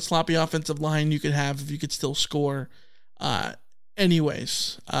 much of a sloppy offensive line you could have if you could still score.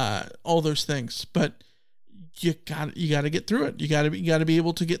 Anyways, all those things, but you got to get through it. You got to be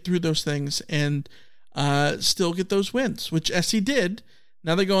able to get through those things and still get those wins, which SC did.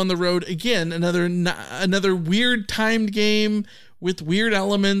 Now they go on the road again, another weird timed game with weird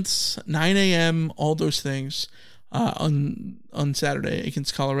elements, 9 a.m., all those things on Saturday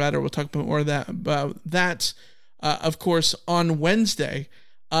against Colorado. We'll talk about more about that, of course, on Wednesday.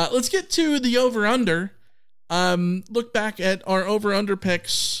 Let's get to the over-under. Look back at our over-under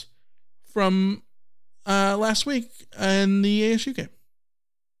picks from last week in the ASU game.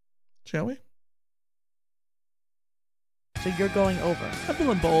 Shall we? So you're going over. I'm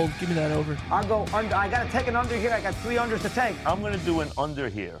feeling bold. Give me that over. I'll go under. I got to take an under here. I got 3 unders to take. I'm going to do an under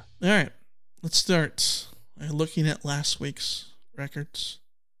here. All right. Let's start by looking at last week's records.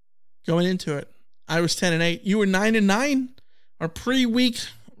 Going into it, I was 10-8. You were 9-9. Our pre-week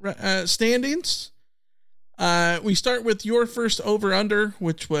standings. We start with your first over-under,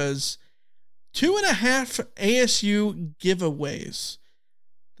 which was 2.5 ASU giveaways.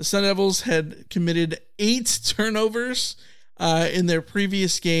 The Sun Devils had committed 8 turnovers in their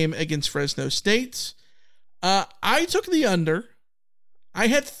previous game against Fresno State. I took the under. I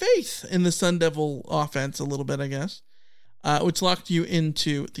had faith in the Sun Devil offense a little bit, I guess, which locked you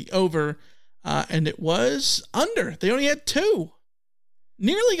into the over, and it was under. They only had 2.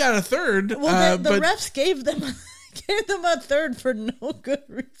 Nearly got a third. Well, the refs gave them a third for no good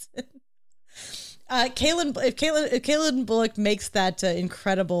reason. If Kalen Bullock makes that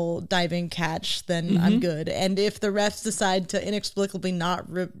incredible diving catch, then I'm good. And if the refs decide to inexplicably not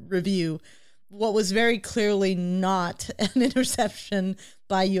review what was very clearly not an interception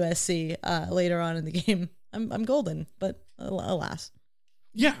by USC later on in the game, I'm golden. But alas.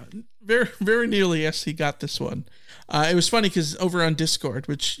 Yeah, very, very nearly SC got this one. It was funny because over on Discord,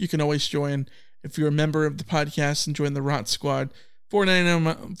 which you can always join if you're a member of the podcast and join the Rot Squad,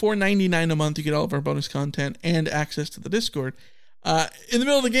 $4.99 a month, you get all of our bonus content and access to the Discord. In the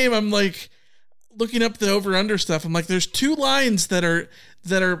middle of the game, I'm like looking up the over-under stuff. I'm like, there's 2 lines that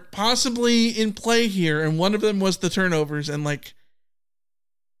are possibly in play here, and one of them was the turnovers, and like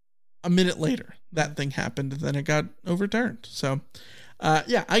a minute later, that thing happened, and then it got overturned. So,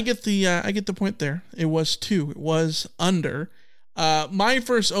 yeah, I get the point there. It was 2. It was under. My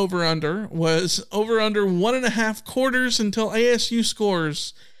first over-under was over-under 1.5 quarters until ASU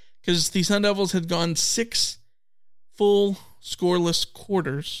scores, because the Sun Devils had gone 6 full scoreless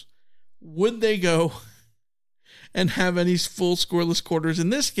quarters. Would they go and have any full scoreless quarters in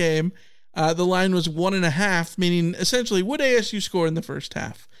this game? The line was 1.5, meaning essentially would ASU score in the first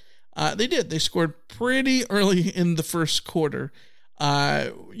half? They did. They scored pretty early in the first quarter.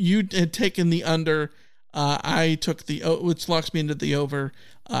 You had taken the under. I took which locks me into the over,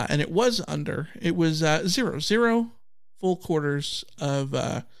 and it was under. It was 0 full quarters of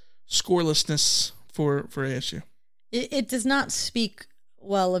scorelessness for ASU. It does not speak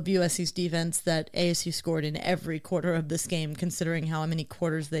well of USC's defense that ASU scored in every quarter of this game, considering how many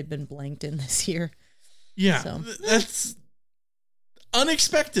quarters they've been blanked in this year. Yeah, so. That's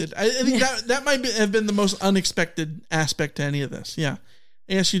unexpected. I think that might have been the most unexpected aspect to any of this. Yeah,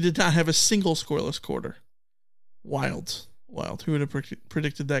 ASU did not have a single scoreless quarter. Wild. Who would have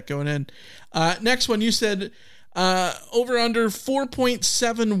predicted that going in? Next one, you said over under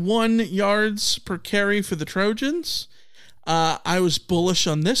 4.71 yards per carry for the Trojans. I was bullish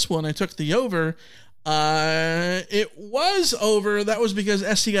on this one. I took the over. It was over. That was because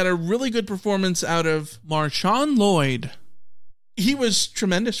SC got a really good performance out of Marshawn Lloyd. He was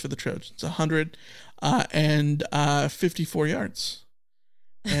tremendous for the Trojans, 154 yards.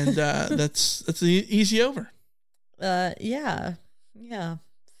 And that's an easy over. Yeah.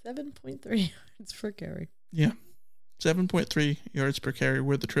 7.3 yards per carry. Yeah. 7.3 yards per carry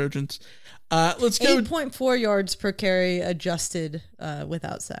were the Trojans. Let's go. 8.4 yards per carry adjusted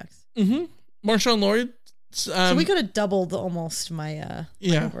without sacks. Mm-hmm. Marshawn Lloyd. So we could have doubled almost my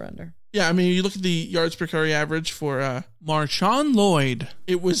over under. Yeah, I mean, you look at the yards per carry average for Marshawn Lloyd.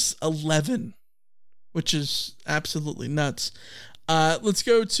 It was 11, which is absolutely nuts. Let's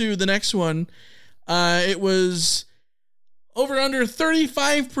go to the next one. It was over under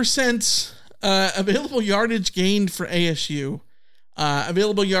 35% available yardage gained for ASU.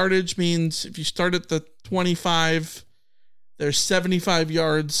 Available yardage means if you start at the 25, there's 75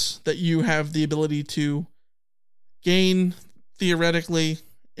 yards that you have the ability to gain theoretically.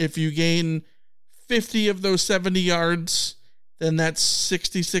 If you gain 50 of those 70 yards, then that's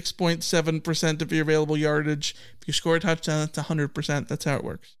 66.7% of your available yardage. If you score a touchdown, that's 100%. That's how it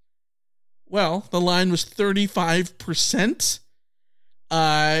works. Well, the line was 35%.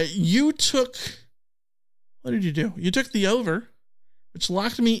 You took, what did you do? You took the over, which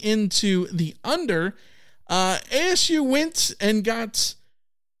locked me into the under. ASU went and got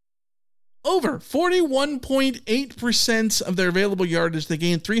over 41.8% of their available yardage. They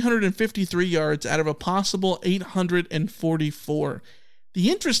gained 353 yards out of a possible 844. The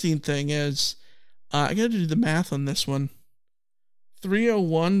interesting thing is, I got to do the math on this one.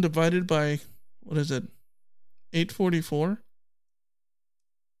 301 divided by, what is it? 844?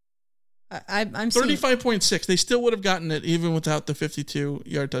 I'm 35.6. They still would have gotten it even without the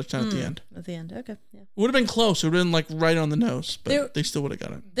 52-yard touchdown at the end. At the end, okay. Yeah. It would have been close. It would have been like right on the nose, but they still would have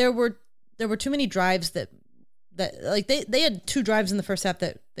got it. There were too many drives that like they had 2 drives in the first half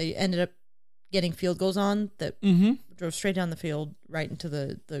that they ended up getting field goals on that drove straight down the field right into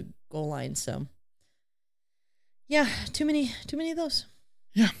the goal line. So yeah, too many of those.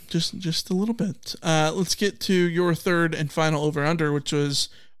 Yeah, just a little bit. Let's get to your third and final over-under, which was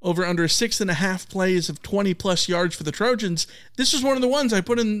over under 6.5 plays of 20 plus yards for the Trojans. This was one of the ones I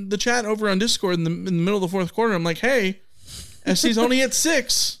put in the chat over on Discord in the middle of the fourth quarter. I'm like, hey, SC's only at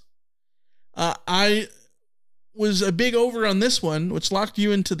 6. I was a big over on this one, which locked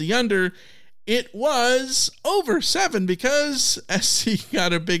you into the under. It was over 7 because SC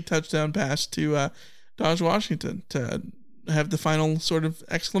got a big touchdown pass to Dodge Washington to have the final sort of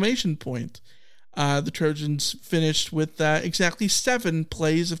exclamation point. The Trojans finished with exactly 7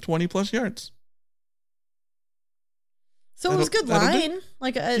 plays of 20 plus yards. So it was a good line.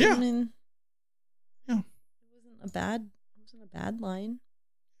 Like I mean, yeah, it wasn't a bad line.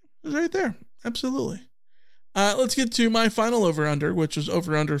 It was right there. Absolutely. Let's get to my final over-under, which was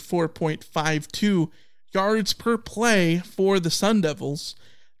over-under 4.52 yards per play for the Sun Devils.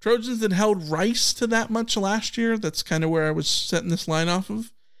 Trojans had held Rice to that much last year. That's kind of where I was setting this line off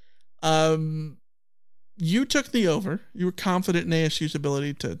of. You took the over. You were confident in ASU's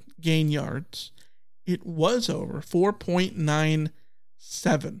ability to gain yards. It was over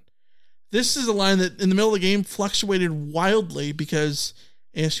 4.97. This is a line that in the middle of the game fluctuated wildly because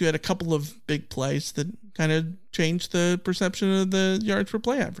ASU had a couple of big plays that kind of changed the perception of the yards per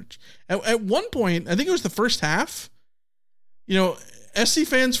play average. At one point, I think it was the first half, SC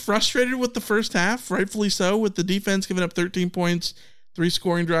fans frustrated with the first half, rightfully so, with the defense giving up 13 points, 3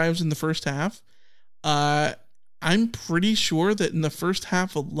 scoring drives in the first half. I'm pretty sure that in the first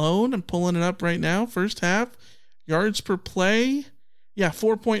half alone, I'm pulling it up right now, first half, yards per play,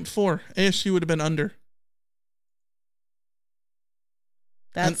 4.4. ASU would have been under.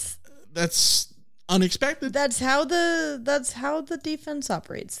 That's unexpected. That's how the defense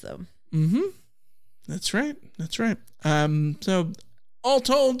operates, though. Mm-hmm. That's right. So all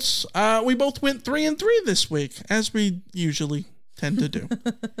told, we both went 3-3 this week, as we usually tend to do.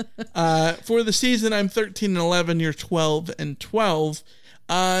 For the season, I'm 13-11. You're 12-12.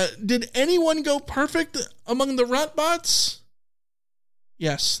 Did anyone go perfect among the Runt Bots?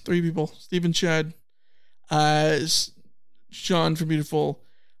 Yes, 3 people. Stephen Shad, Sean from Beautiful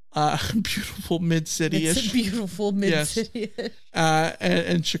Mid-City-ish. It's a beautiful Mid-City-ish. Yes.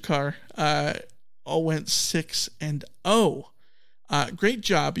 And Shakar all went 6-0. Great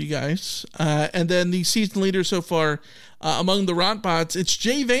job, you guys. And then the season leader so far among the Runt Bots, it's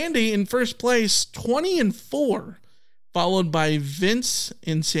Jay Vandy in first place, 20-4. Followed by Vince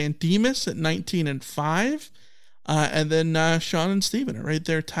in San Dimas at 19-5. And then Sean and Steven are right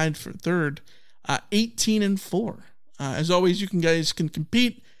there tied for third, 18-4. As always, you guys can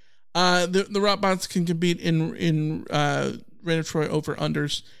compete. The Rotbots can compete in Rain of Troy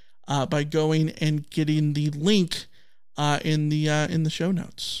over-unders by going and getting the link in the show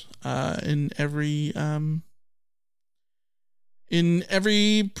notes. In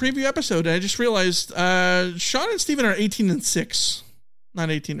every preview episode, I just realized Sean and Steven are 18-6, not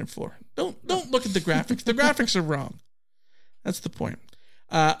 18-4. Don't look at the graphics. The graphics are wrong. That's the point.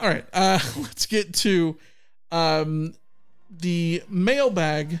 All right, let's get to the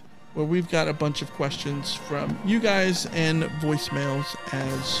mailbag, where we've got a bunch of questions from you guys and voicemails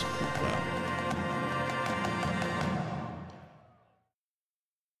as well.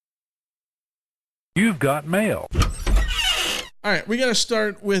 You've got mail. All right, we got to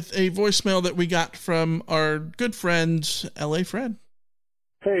start with a voicemail that we got from our good friend, L.A. Fred.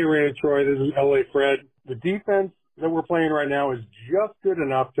 Hey, Rain of Troy, this is L.A. Fred. The defense that we're playing right now is just good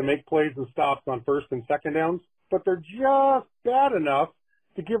enough to make plays and stops on first and second downs, but they're just bad enough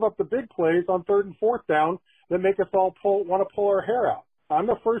to give up the big plays on third and fourth down that make us all want to pull our hair out. I'm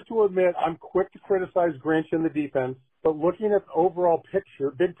the first to admit I'm quick to criticize Grinch and the defense, but looking at the overall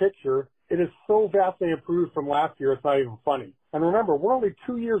picture, big picture, it is so vastly improved from last year, it's not even funny. And remember, we're only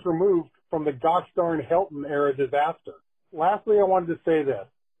 2 years removed from the gosh darn Helton era disaster. Lastly, I wanted to say this.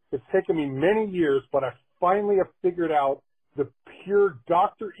 It's taken me many years, but I finally have figured out the pure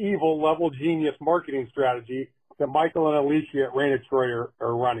Dr. Evil level genius marketing strategy that Michael and Alicia at Rain of Troy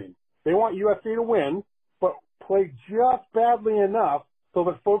are running. They want USC to win, but play just badly enough so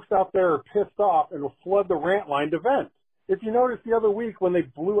that folks out there are pissed off and will flood the rant line to vent. If you notice the other week when they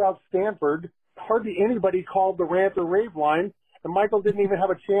blew out Stanford, hardly anybody called the rant or rave line, and Michael didn't even have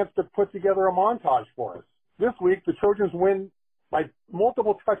a chance to put together a montage for us. This week, the Trojans win by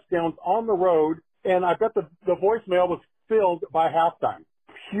multiple touchdowns on the road, and I bet the voicemail was filled by halftime.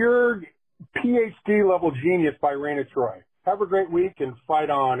 Pure PhD level genius by Rain of Troy. Have a great week and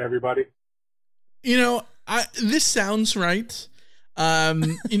fight on, everybody. You know, this sounds right.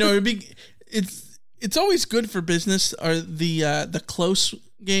 It's always good for business are the close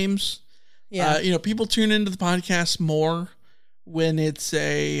games. Yeah. People tune into the podcast more when it's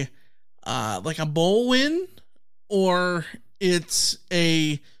a bowl win or it's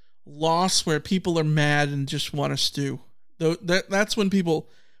a loss where people are mad and just want to stew. That's when people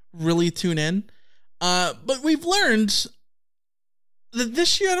really tune in. But we've learned that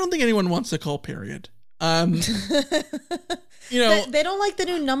this year I don't think anyone wants to call period. They don't like the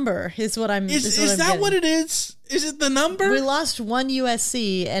new number is what I'm Is that what it is? Is it the number? We lost one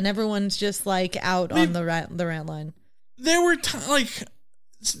USC and everyone's just like out on the rant line. There were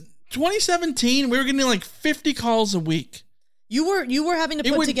 2017 we were getting like 50 calls a week. You were having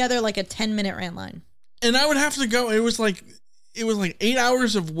to put together like a 10-minute rant line. And I would have to go. It was like 8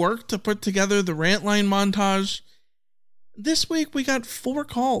 hours of work to put together the rant line montage. This week we got 4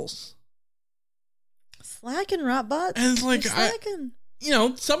 calls. Slacking, Rotbot. And it's like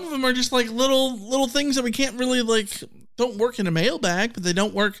some of them are just like little things that we can't really don't work in a mailbag, but they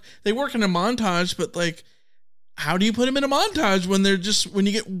work in a montage, but like how do you put them in a montage when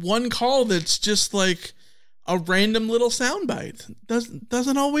you get one call that's just like a random little soundbite?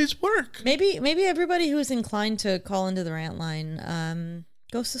 Doesn't always work. Maybe everybody who's inclined to call into the rant line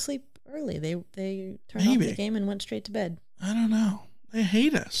goes to sleep early. They turned off the game and went straight to bed. I don't know. They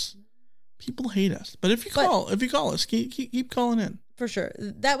hate us. People hate us. But if you call us, keep calling in. For sure.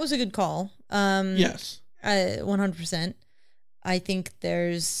 That was a good call. Yes. 100%. I think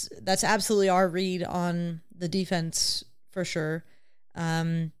that's absolutely our read on the defense for sure.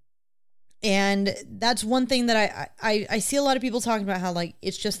 And that's one thing that I see a lot of people talking about how like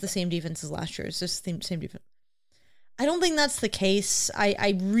it's just the same defense as last year. It's just the same defense. I don't think that's the case.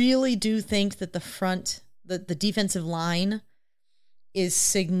 I really do think that the defensive line is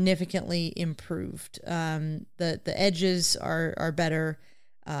significantly improved. The edges are better.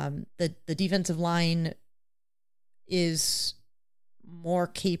 The defensive line is more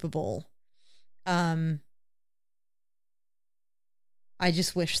capable. I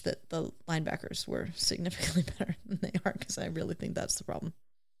just wish that the linebackers were significantly better than they are, because I really think that's the problem.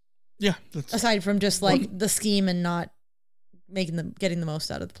 Yeah. Aside from just like the scheme and not getting the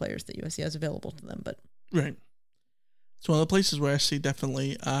most out of the players that USC has available to them, but right. It's one of the places where SC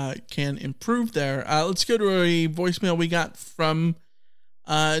definitely can improve there. Let's go to a voicemail we got from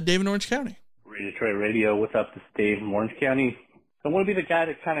Dave in Orange County. Detroit Radio, what's up? This is Dave from Orange County. I want to be the guy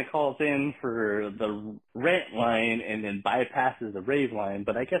that kind of calls in for the rant line and then bypasses the rave line,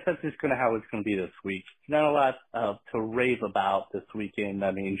 but I guess that's just kind of how it's going to be this week. Not a lot to rave about this weekend.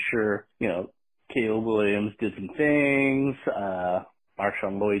 I mean, sure, Caleb Williams did some things,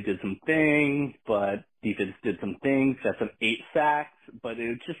 Marshawn Lloyd did some things, but defense did some things, got some 8 sacks, but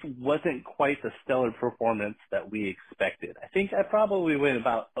it just wasn't quite the stellar performance that we expected. I think I probably went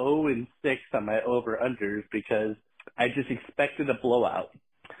about 0-6 on my over-unders because I just expected a blowout.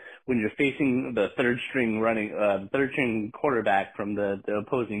 When you're facing the third string quarterback from the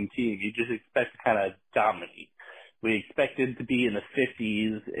opposing team, you just expect to kind of dominate. We expected to be in the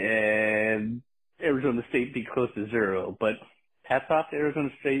 50s and Arizona State be close to 0, but hats off to Arizona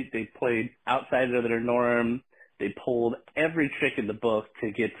State. They played outside of their norm. They pulled every trick in the book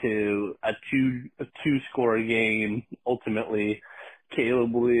to get to a two-score game. Ultimately,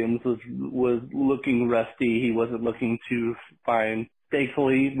 Caleb Williams was looking rusty. He wasn't looking too fine.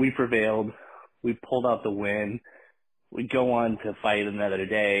 Thankfully, we prevailed. We pulled out the win. We go on to fight another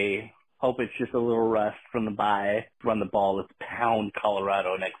day. Hope it's just a little rust from the bye. Run the ball. Let's pound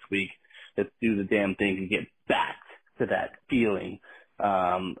Colorado next week. Let's do the damn thing and get back to that feeling.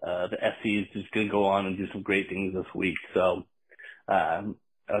 The SC is just going to go on and do some great things this week. So, to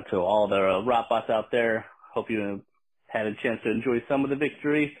all the Rotbots out there, hope you had a chance to enjoy some of the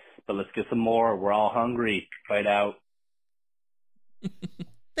victory, but let's get some more. We're all hungry. Fight out.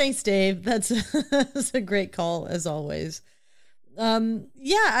 Thanks, Dave. That's a great call as always. I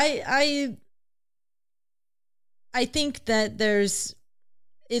think that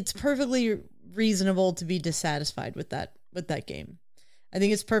it's perfectly reasonable to be dissatisfied with that game. I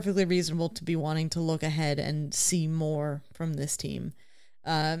think it's perfectly reasonable to be wanting to look ahead and see more from this team.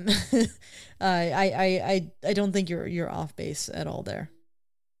 I don't think you're off base at all there.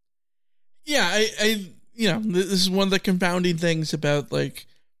 Yeah, I this is one of the confounding things about like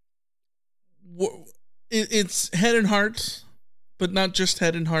it's head and heart, but not just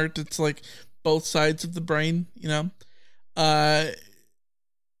head and heart. It's like both sides of the brain.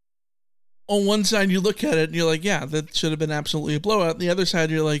 On one side, you look at it and you're like, yeah, that should have been absolutely a blowout. On the other side,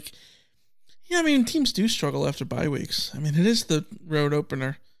 you're like, yeah, I mean, teams do struggle after bye weeks. I mean, it is the road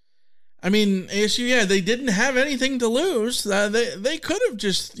opener. I mean, ASU, yeah, they didn't have anything to lose. They could have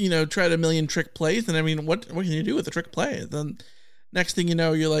just, tried a million trick plays. And I mean, what can you do with a trick play? Then next thing you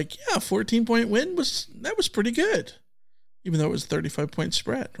know, you're like, yeah, 14-point win was pretty good. Even though it was a 35-point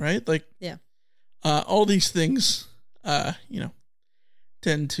spread, right? Like, yeah. All these things,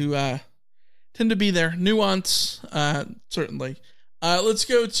 tend to be there. Nuance, certainly. Let's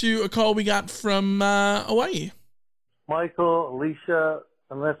go to a call we got from Hawaii. Michael, Alicia,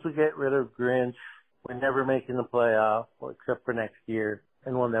 unless we get rid of Grinch, we're never making the playoff, except for next year,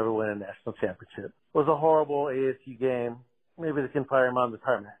 and we'll never win a national championship. It was a horrible ASU game. Maybe they can fire him on the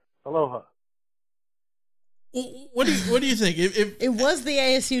tarmac. Aloha. What do you think? If it was the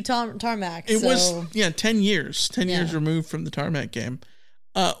ASU tarmac. It was 10 years. 10 years removed from the tarmac game.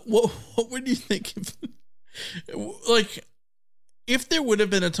 What would you think if there would have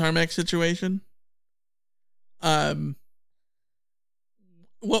been a tarmac situation? What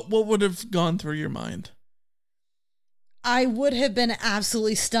would have gone through your mind? I would have been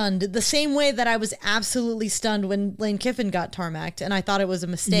absolutely stunned. The same way that I was absolutely stunned when Lane Kiffin got tarmacked, and I thought it was a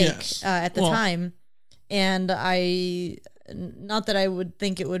mistake at the time. And not that I would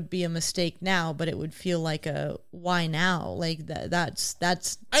think it would be a mistake now, but it would feel like a why now? Like that's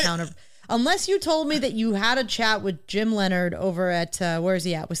counter. Unless you told me that you had a chat with Jim Leonard over at where is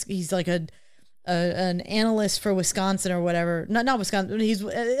he at? He's like an analyst for Wisconsin or whatever. Not Wisconsin. He's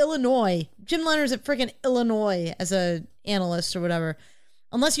Illinois. Jim Leonard's at freaking Illinois as a analyst or whatever.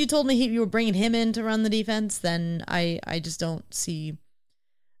 Unless you told me you were bringing him in to run the defense, then I just don't see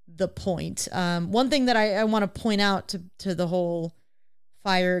the point. One thing that I want to point out to the whole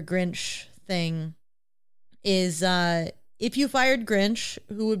fire Grinch thing is if you fired Grinch,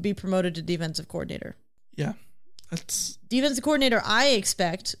 who would be promoted to defensive coordinator? Yeah, that's defensive coordinator. I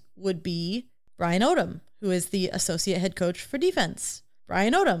expect would be Brian Odom, who is the associate head coach for defense.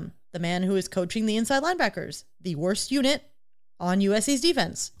 Brian Odom, the man who is coaching the inside linebackers, the worst unit on USC's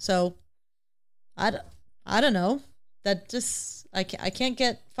defense. So I don't know. That just I can't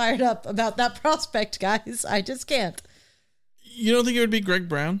get fired up about that prospect, guys. I just can't. You don't think it would be Greg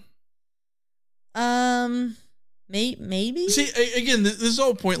Brown? Maybe. See, again, this is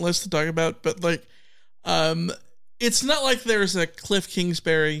all pointless to talk about, but like, it's not like there's a Cliff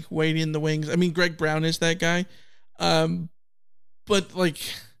Kingsbury waiting in the wings. I mean, Greg Brown is that guy, but like,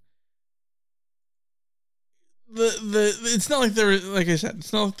 it's not like like I said,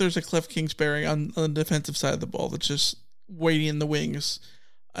 it's not like there's a Cliff Kingsbury on the defensive side of the ball that's just waiting in the wings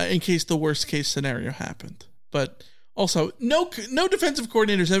in case the worst case scenario happened. But also, no defensive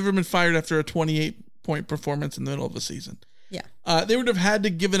coordinator's ever been fired after a 28-point performance in the middle of the season. Yeah. They would have had to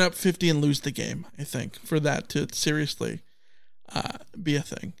given up 50 and lose the game, I think, for that to seriously be a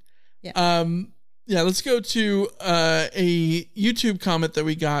thing. Yeah. Let's go to a YouTube comment that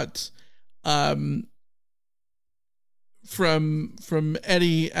we got from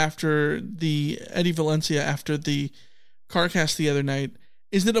Eddie Eddie Valencia after the CarCast the other night.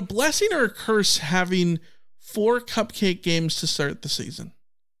 Is it a blessing or a curse having 4 cupcake games to start the season?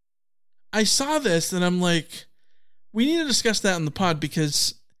 I saw this and I'm like, we need to discuss that in the pod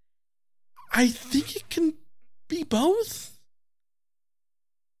because I think it can be both.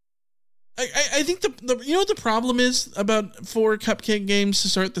 I think you know what the problem is about 4 cupcake games to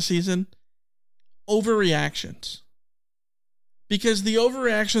start the season? Overreactions. Because the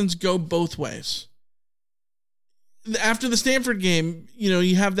overreactions go both ways. After the Stanford game,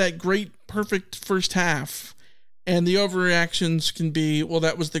 you have that great, perfect first half, and the overreactions can be, well,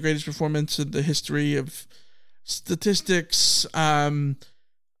 that was the greatest performance in the history of statistics, the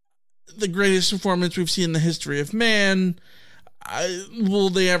greatest performance we've seen in the history of man. Will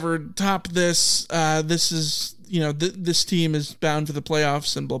they ever top this? This is, this team is bound for the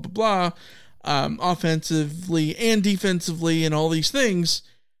playoffs and blah, blah, blah, offensively and defensively and all these things.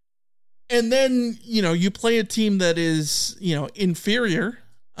 And then, you play a team that is, inferior,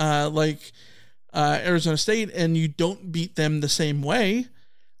 like Arizona State, and you don't beat them the same way.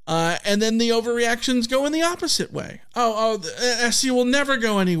 And then the overreactions go in the opposite way. SC will never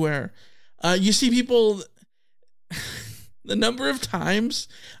go anywhere. You see people, the number of times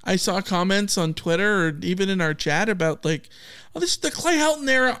I saw comments on Twitter or even in our chat about like, this is the Clay Helton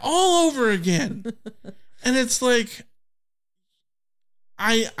era all over again. And it's like,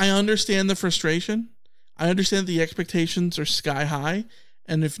 I understand the frustration. I understand the expectations are sky high.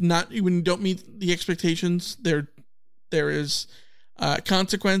 And if not, when you don't meet the expectations, there is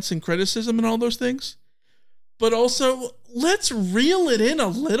consequence and criticism and all those things. But also, let's reel it in a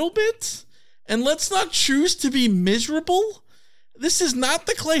little bit and let's not choose to be miserable. This is not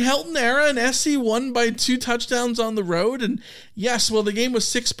the Clay Helton era, and SC won by 2 touchdowns on the road. And yes, well, the game was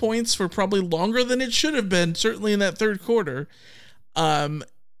 6 points for probably longer than it should have been, certainly in that third quarter.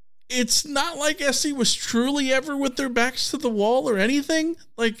 It's not like SC was truly ever with their backs to the wall or anything.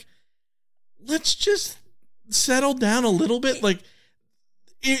 Like, let's just settle down a little bit. Like,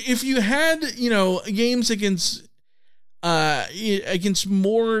 if you had, games against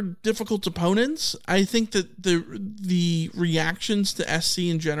more difficult opponents, I think that the reactions to SC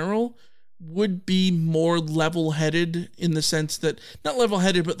in general would be more level-headed in the sense that, not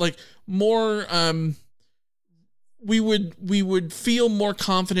level-headed, but like more, we would feel more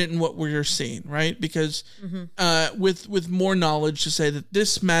confident in what we're seeing, right? Because with more knowledge to say that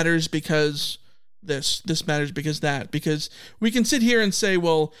this matters because this matters because that. Because we can sit here and say,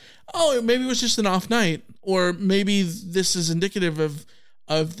 well, maybe it was just an off night, or maybe this is indicative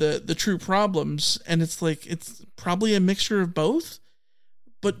of the true problems, and it's like it's probably a mixture of both.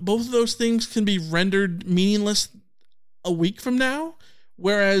 But both of those things can be rendered meaningless a week from now.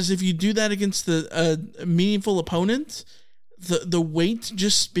 Whereas if you do that against a meaningful opponent, the weight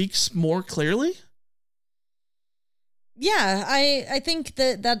just speaks more clearly. Yeah, I think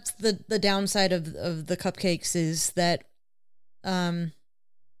that's the downside of the cupcakes is that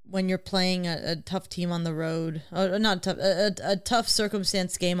when you're playing a tough team on the road, or not tough, a tough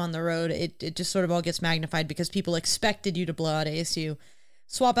circumstance game on the road, it just sort of all gets magnified because people expected you to blow out ASU,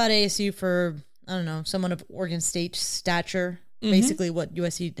 swap out ASU for, I don't know, someone of Oregon State stature. Basically what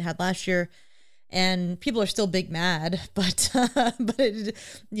USC had last year, and people are still big mad, but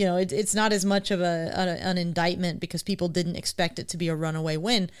it's not as much of an indictment because people didn't expect it to be a runaway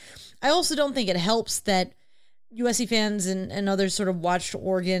win. I also don't think it helps that USC fans and others sort of watched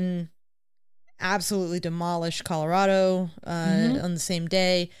Oregon absolutely demolish Colorado on the same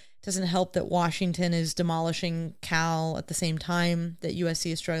day. It doesn't help that Washington is demolishing Cal at the same time that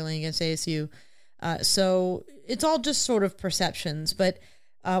USC is struggling against ASU. So it's all just sort of perceptions. But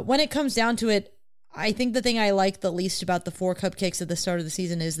when it comes down to it, I think the thing I like the least about the 4 cupcakes at the start of the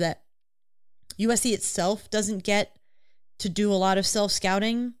season is that USC itself doesn't get to do a lot of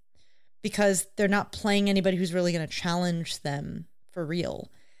self-scouting because they're not playing anybody who's really going to challenge them for real.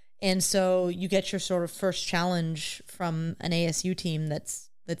 And so you get your sort of first challenge from an ASU team that's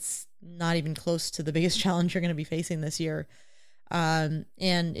not even close to the biggest challenge you're going to be facing this year. And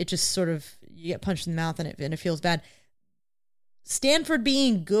it just sort of, you get punched in the mouth and it feels bad. Stanford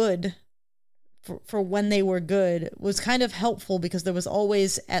being good for when they were good was kind of helpful because there was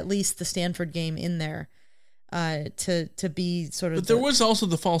always at least the Stanford game in there to be sort of. But there was also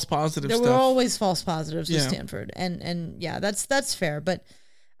the false positive there stuff. There were always false positives with Stanford. And yeah, that's fair. But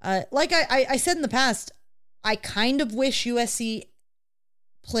like I said in the past, I kind of wish USC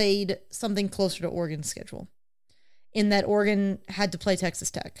played something closer to Oregon's schedule, in that Oregon had to play Texas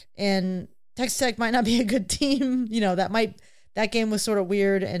Tech, and Texas Tech might not be a good team. You know, that game was sort of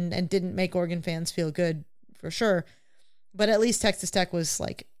weird and didn't make Oregon fans feel good for sure. But at least Texas Tech was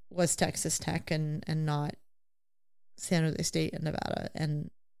Texas Tech and not San Jose State and Nevada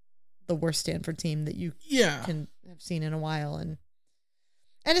and the worst Stanford team that you can have seen in a while. And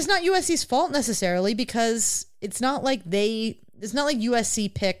it's not USC's fault necessarily, because it's not like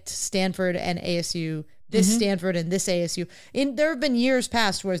USC picked Stanford and ASU, this Stanford and this ASU. There have been years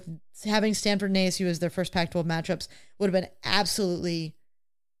past where having Stanford and ASU as their first Pac-12 matchups would have been absolutely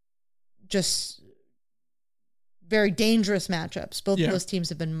just very dangerous matchups. Both of those teams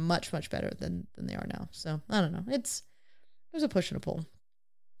have been much, much better than they are now. So I don't know. There's a push and a pull.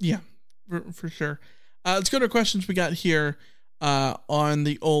 Yeah, for sure. Let's go to questions we got here on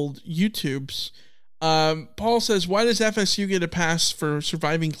the old YouTubes. Paul says, why does FSU get a pass for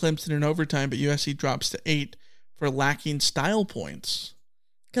surviving Clemson in overtime, but USC drops to 8 for lacking style points?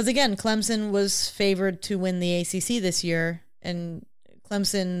 Because again, Clemson was favored to win the ACC this year, and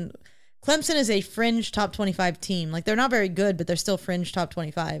Clemson is a fringe top 25 team. Like, they're not very good, but they're still fringe top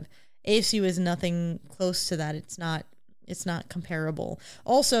 25. ASU is nothing close to that. It's not comparable.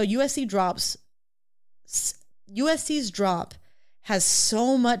 Also, USC's drop has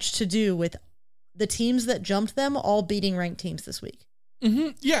so much to do with the teams that jumped them all beating ranked teams this week. Mm-hmm.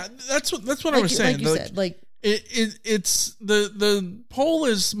 Yeah, that's what I was saying. Like you said, it's the poll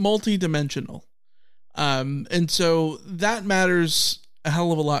is multi-dimensional, and so that matters a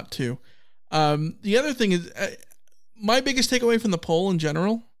hell of a lot too. The other thing is, my biggest takeaway from the poll in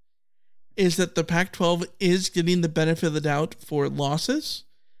general is that the Pac-12 is getting the benefit of the doubt for losses.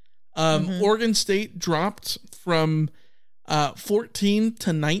 Oregon State dropped from 14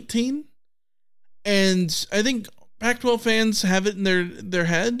 to 19. And I think Pac-12 fans have it in their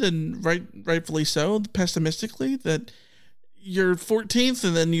head, and rightfully so, pessimistically, that you're 14th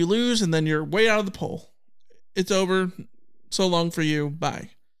and then you lose and then you're way out of the poll. It's over. So long for you. Bye.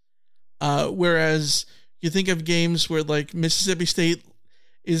 Whereas you think of games where like Mississippi State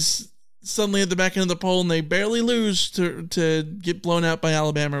is suddenly at the back end of the poll and they barely lose to get blown out by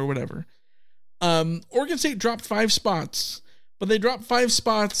Alabama or whatever. Oregon State dropped 5 spots. But they dropped 5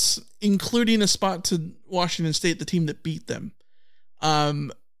 spots, including a spot to Washington State, the team that beat them.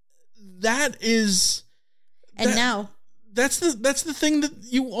 That's the thing that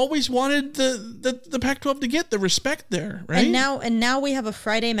you always wanted the Pac-12 to get, the respect there, right? And now we have a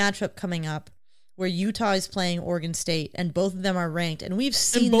Friday matchup coming up where Utah is playing Oregon State, and both of them are ranked. And we've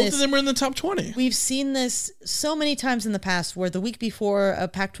seen both of them are in the top 20. We've seen this so many times in the past, where the week before a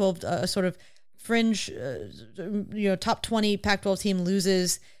Pac-12 sort of fringe, top 20 Pac-12 team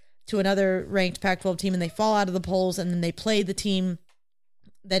loses to another ranked Pac-12 team, and they fall out of the polls, and then they play the team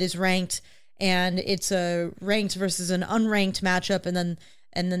that is ranked, and it's a ranked versus an unranked matchup, and then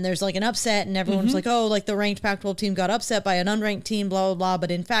there's like an upset, and everyone's like, oh, like the ranked Pac-12 team got upset by an unranked team, blah, blah, blah. But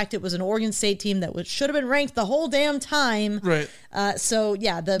in fact, it was an Oregon State team that should have been ranked the whole damn time. Right. So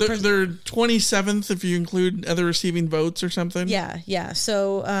yeah, they're 27th if you include other receiving votes or something. Yeah.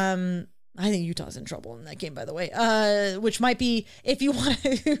 So I think Utah's in trouble in that game, by the way, which might be, if you want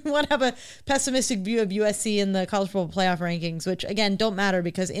to have a pessimistic view of USC in the college football playoff rankings, which again don't matter,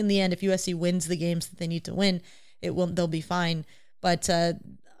 because in the end, if USC wins the games that they need to win, they'll be fine. But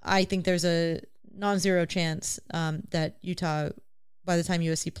I think there's a non-zero chance that Utah, by the time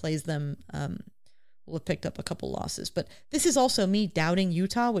USC plays them, will have picked up a couple losses. But this is also me doubting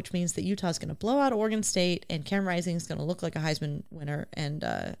Utah, which means that Utah's going to blow out Oregon State, and Cam Rising is going to look like a Heisman winner, and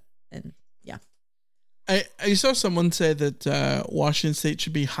yeah. I saw someone say that Washington State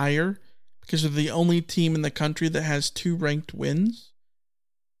should be higher because they're the only team in the country that has 2 ranked wins.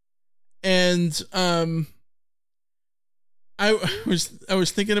 And I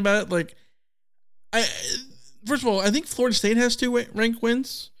was thinking about it, like, first of all, I think Florida State has 2 ranked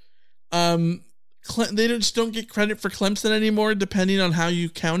wins. They just don't get credit for Clemson anymore, depending on how you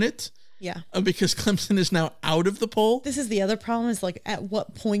count it. Yeah. Because Clemson is now out of the poll. This is the other problem is like at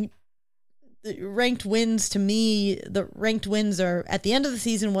what point the ranked wins to me, the ranked wins are at the end of the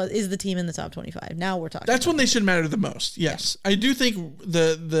season is the team in the top 25. Now we're talking. That's when they should matter the most. Yes. Yeah. I do think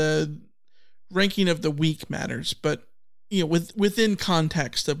the ranking of the week matters, but within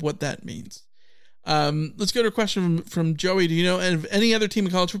context of what that means. Let's go to a question from Joey. Do you know of any other team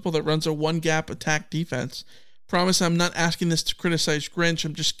in college football that runs a one-gap attack defense? Promise I'm not asking this to criticize Grinch.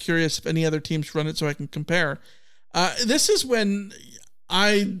 I'm just curious if any other teams run it so I can compare. This is when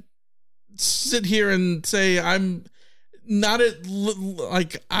I sit here and say I'm not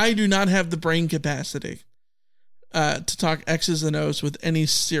I do not have the brain capacity to talk X's and O's with any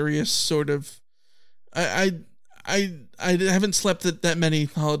serious sort of. I haven't slept at that many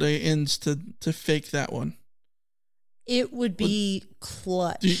Holiday Inns to fake that one. It would be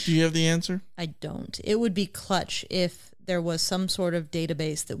clutch. Do you have the answer? I don't. It would be clutch if there was some sort of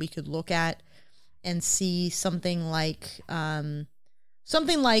database that we could look at and see something like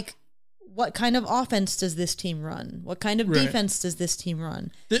what kind of offense does this team run? What kind of defense does this team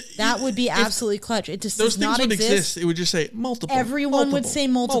run? That would be absolutely clutch. It just those does not things would exist. It would just say multiple. Everyone would say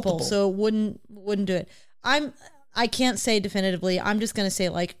multiple, so it wouldn't do it. I can't say definitively. I'm just going to say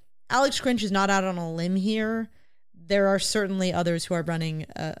like Alex Grinch is not out on a limb here. There are certainly others who are running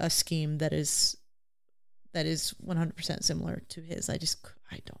a scheme that is 100% similar to his. I can't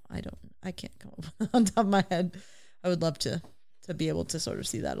come up on top of my head. I would love to be able to sort of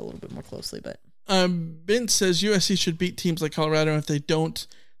see that a little bit more closely, but Vince says USC should beat teams like Colorado. If they don't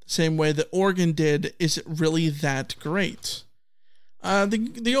the same way that Oregon did, is it really that great?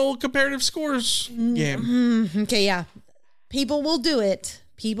 The old comparative scores game. Okay, yeah. People will do it,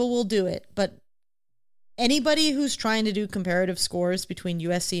 but anybody who's trying to do comparative scores between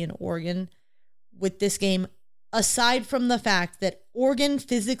USC and Oregon with this game, aside from the fact that Oregon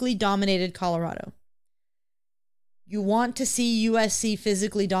physically dominated Colorado, you want to see USC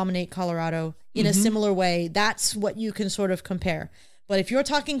physically dominate Colorado in a similar way. That's what you can sort of compare. But if you're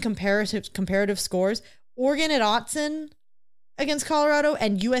talking comparative scores, Oregon at Autzen against Colorado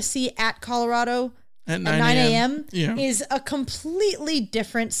and USC at Colorado at 9 a.m. is a completely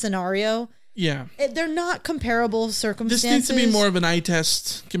different scenario. Yeah. They're not comparable circumstances. This needs to be more of an eye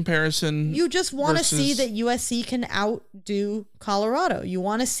test comparison. You just want to see that USC can outdo Colorado. You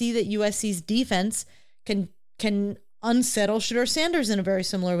want to see that USC's defense can unsettle Shedeur Sanders in a very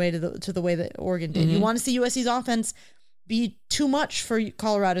similar way to the way that Oregon did. You want to see USC's offense be too much for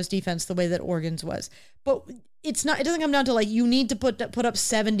Colorado's defense the way that Oregon's was. But it's not. It doesn't come down to like you need to put up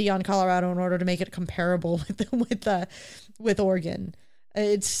 70 on Colorado in order to make it comparable with Oregon.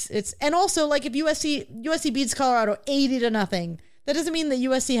 It's and also like if USC beats Colorado 80-0, that doesn't mean that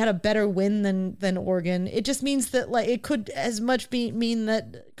USC had a better win than Oregon. It just means that like it could as much mean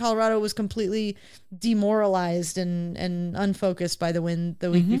that Colorado was completely demoralized and unfocused by the win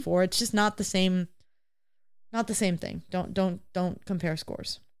the week before. It's just not the same thing. Don't compare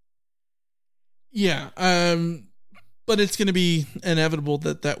scores. Yeah, but it's going to be inevitable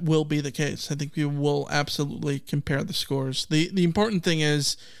that will be the case. I think we will absolutely compare the scores. The important thing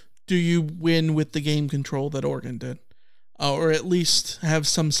is, do you win with the game control that Oregon did? Or at least have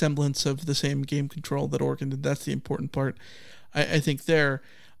some semblance of the same game control that Oregon did. That's the important part, I think, there.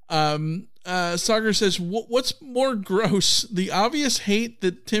 Sagar says, what's more gross, the obvious hate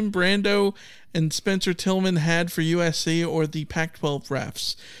that Tim Brando and Spencer Tillman had for USC or the Pac-12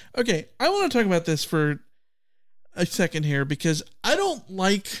 refs? Okay, I want to talk about this for a second here because I don't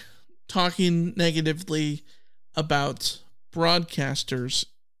like talking negatively about broadcasters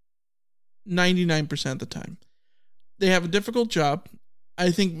 99% of the time. They have a difficult job. I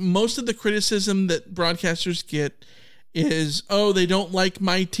think most of the criticism that broadcasters get is, oh, they don't like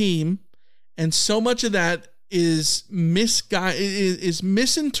my team. And so much of that is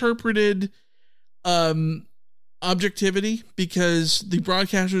misinterpreted objectivity because the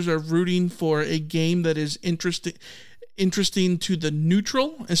broadcasters are rooting for a game that is interesting to the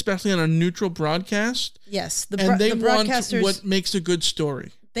neutral, especially on a neutral broadcast. Yes. And they want what makes a good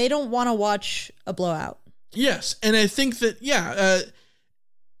story. They don't want to watch a blowout. Yes, and I think that,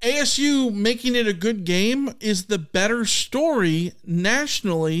 ASU making it a good game is the better story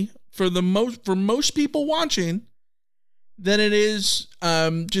nationally for most people watching than it is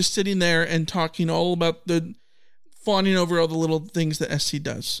just sitting there and talking all about fawning over all the little things that SC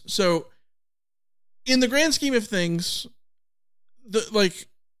does. So, in the grand scheme of things,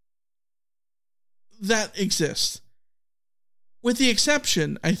 that exists. With the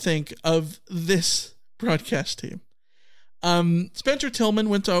exception, I think, of this broadcast team. Spencer Tillman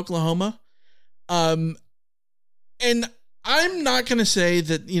went to Oklahoma. And I'm not going to say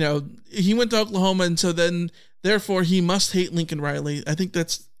that, he went to Oklahoma and so then therefore he must hate Lincoln Riley. I think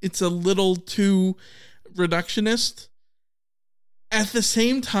it's a little too reductionist. At the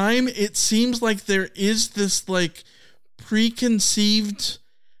same time, it seems like there is this like preconceived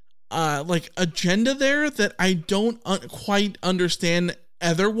agenda there that I don't quite understand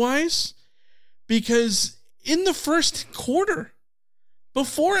otherwise, because in the first quarter,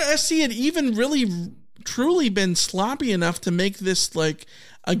 before SC had even really truly been sloppy enough to make this like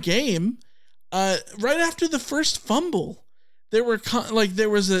a game, right after the first fumble, there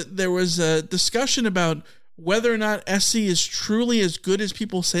was a discussion about whether or not SC is truly as good as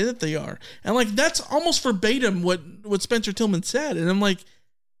people say that they are, and like that's almost verbatim what Spencer Tillman said, and I'm like,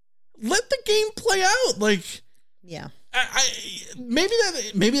 let the game play out, like, yeah. Maybe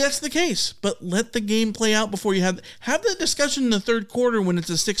that's the case, but let the game play out before you have that discussion in the third quarter when it's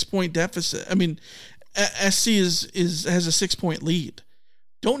a 6-point deficit. I mean, SC has a 6-point lead.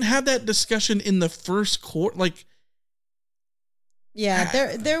 Don't have that discussion in the first quarter. Like,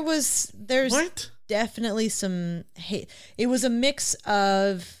 yeah, there's what? Definitely some hate. It was a mix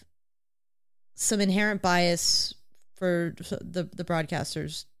of some inherent bias for the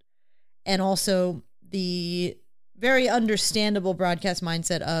broadcasters, and also the very understandable broadcast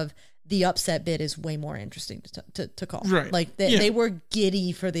mindset of the upset bid is way more interesting to call. Right. Like they were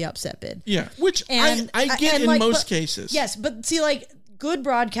giddy for the upset bid. Yeah. Which I get in like, most cases. Yes. But see, like good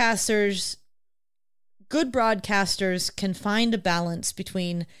broadcasters can find a balance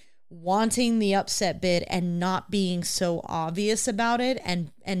between wanting the upset bid and not being so obvious about it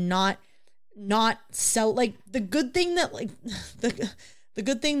and not sell, like the good thing that like the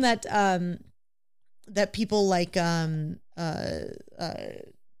good thing that that people like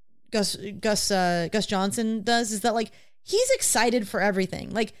Gus Johnson does is that like he's excited for everything.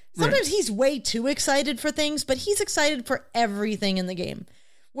 Like sometimes he's way too excited for things, but he's excited for everything in the game.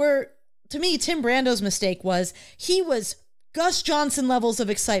 Where to me, Tim Brando's mistake was he was Gus Johnson levels of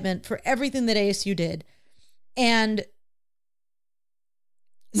excitement for everything that ASU did, and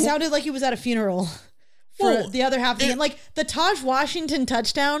sounded like he was at a funeral for the other half of the game. Like the Taj Washington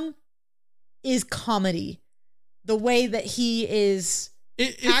touchdown is comedy. The way that he is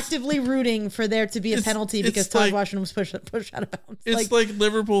actively rooting for there to be a penalty because Taj Washington was pushed out of bounds. It's like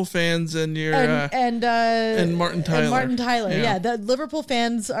Liverpool fans and your and Martin Tyler. And Martin Tyler, yeah. The Liverpool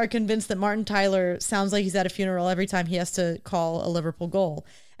fans are convinced that Martin Tyler sounds like he's at a funeral every time he has to call a Liverpool goal.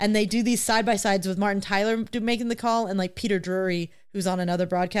 And they do these side by sides with Martin Tyler making the call and like Peter Drury, who's on another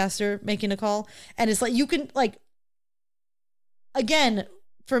broadcaster, making a call. And it's like you can like again.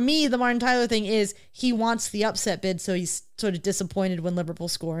 For me, the Martin Tyler thing is he wants the upset bid, so he's sort of disappointed when Liverpool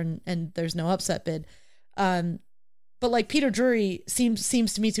score and there's no upset bid. But like Peter Drury seems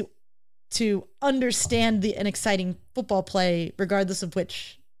to me to understand an exciting football play, regardless of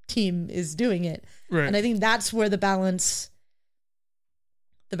which team is doing it. Right. And I think that's where the balance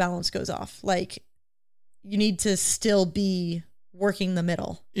goes off. Like you need to still be working the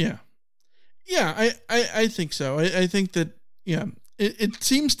middle. Yeah. Yeah, I think so. I think that, yeah. It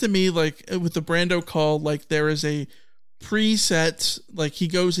seems to me like with the Brando call, like there is a preset, like he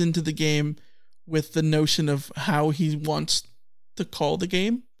goes into the game with the notion of how he wants to call the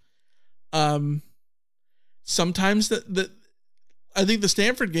game. Sometimes I think the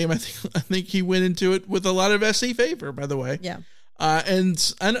Stanford game, I think he went into it with a lot of SC favor, by the way. Yeah.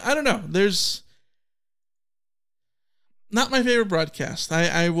 And I don't know, there's not my favorite broadcast.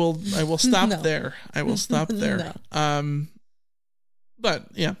 I will stop there. I will stop there. No. But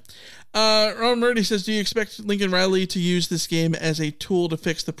yeah, Ron Murdy says, do you expect Lincoln Riley to use this game as a tool to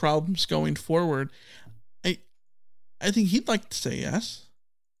fix the problems going forward? I think he'd like to say yes.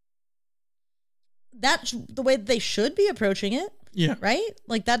 That's the way they should be approaching it. Yeah. Right?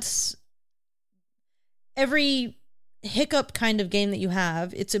 Like that's every hiccup kind of game that you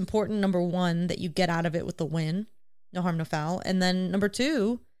have. It's important, number one, that you get out of it with the win. No harm, no foul. And then number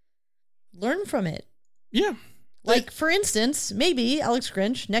two, learn from it. Yeah. Like, for instance, maybe Alex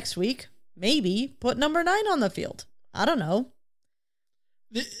Grinch next week, maybe put number 9 on the field. I don't know.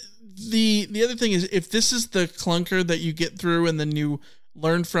 The other thing is, if this is the clunker that you get through and then you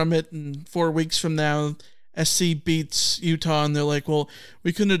learn from it, and 4 weeks from now, SC beats Utah and they're like, well,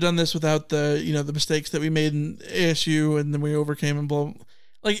 we couldn't have done this without the mistakes that we made in ASU and then we overcame and blah.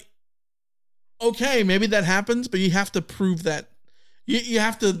 Like, okay, maybe that happens, but you have to prove that. You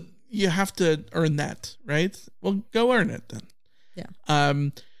have to earn that, right? Well, go earn it then. Yeah.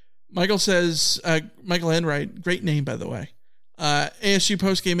 Michael says, Michael Enright, great name, by the way. ASU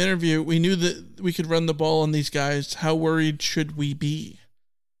post-game interview, we knew that we could run the ball on these guys. How worried should we be?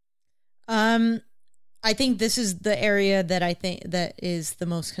 I think this is the area that I think that is the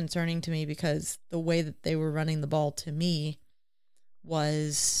most concerning to me, because the way that they were running the ball to me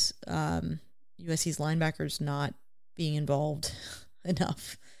was USC's linebackers not being involved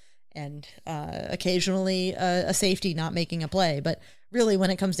enough, and occasionally a safety not making a play. But really,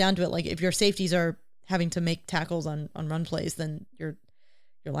 when it comes down to it, like if your safeties are having to make tackles on run plays, then your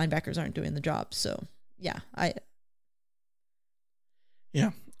linebackers aren't doing the job. So yeah.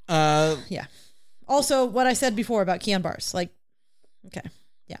 Also, what I said before about Keon Bars, like, okay,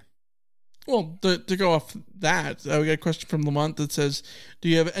 yeah. Well, to go off that, we got a question from Lamont that says, do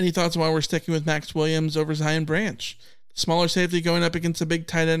you have any thoughts on why we're sticking with Max Williams over Zion Branch? The smaller safety going up against a big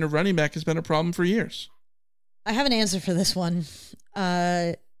tight end or running back has been a problem for years. I have an answer for this one.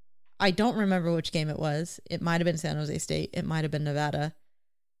 I don't remember which game it was. It might have been San Jose State. It might have been Nevada.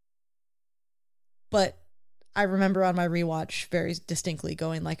 But I remember on my rewatch very distinctly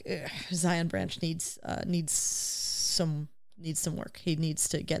going like, Zion Branch needs some work. He needs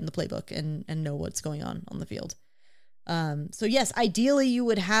to get in the playbook and know what's going on the field. So yes, ideally you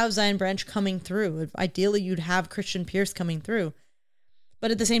would have Zion Branch coming through. Ideally you'd have Christian Pierce coming through.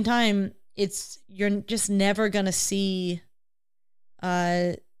 But at the same time, you're just never going to see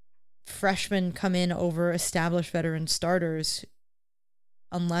freshmen come in over established veteran starters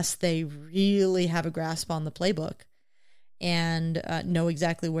unless they really have a grasp on the playbook and know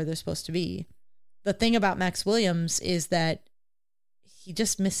exactly where they're supposed to be. The thing about Max Williams is that he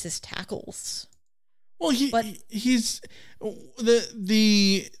just misses tackles. Well, he's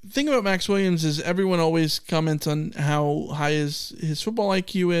the thing about Max Williams is everyone always comments on how high his football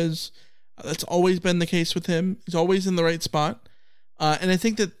IQ is. That's always been the case with him. He's always in the right spot. And I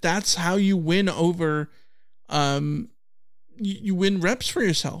think that's how you win over, you win reps for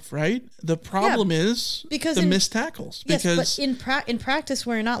yourself, right? The problem is because the missed tackles. Yes, but in practice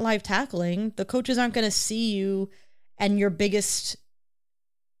where you're not live tackling, the coaches aren't going to see you and your biggest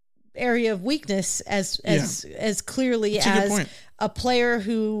area of weakness as clearly as a player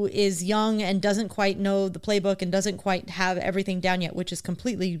who is young and doesn't quite know the playbook and doesn't quite have everything down yet, which is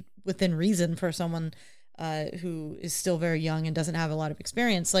completely within reason for someone who is still very young and doesn't have a lot of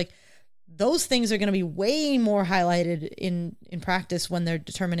experience. Like, those things are going to be way more highlighted in practice when they're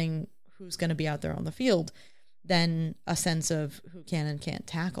determining who's going to be out there on the field than a sense of who can and can't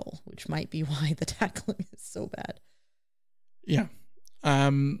tackle, which might be why the tackling is so bad. Yeah.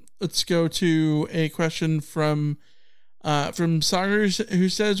 Let's go to a question from Saunders, who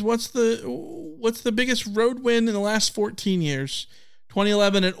says, what's the biggest road win in the last 14 years?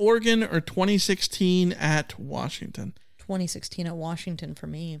 2011 at Oregon or 2016 at Washington? 2016 at Washington for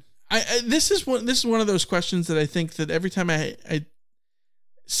me. This is one of those questions that I think that every time I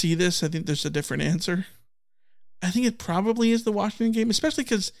see this, I think there's a different answer. I think it probably is the Washington game, especially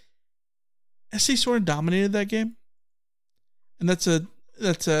because SC sort of dominated that game. And that's a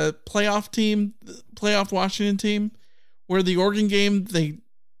playoff Washington team, where the Oregon game, they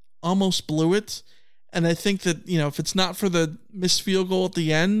almost blew it. And I think that, if it's not for the missed field goal at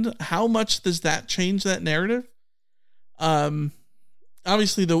the end, how much does that change that narrative?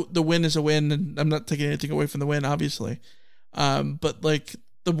 Obviously the win is a win, and I'm not taking anything away from the win, obviously. But like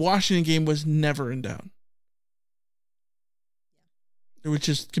the Washington game was never in doubt. It was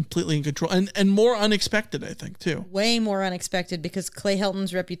just completely in control and more unexpected, I think, too. Way more unexpected, because Clay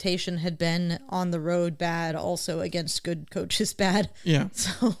Helton's reputation had been on the road bad, also against good coaches bad. Yeah.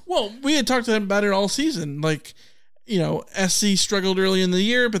 So, well, we had talked to them about it all season. Like, SC struggled early in the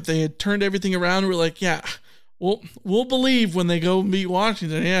year, but they had turned everything around. We're like, yeah, we'll believe when they go meet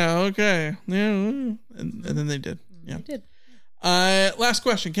Washington. Yeah, okay. Yeah. And then they did. Yeah. They did. Last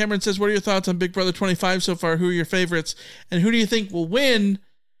question. Cameron says, what are your thoughts on Big Brother 25 so far? Who are your favorites? And who do you think will win?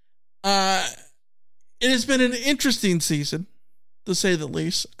 It has been an interesting season, to say the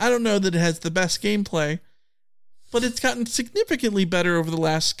least. I don't know that it has the best gameplay, but it's gotten significantly better over the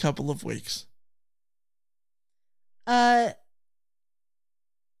last couple of weeks.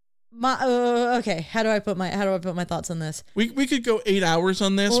 Okay. How do I put my thoughts on this? We could go 8 hours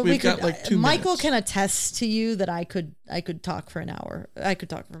on this. We've got like 2 minutes. Michael can attest to you that I could talk for an hour. I could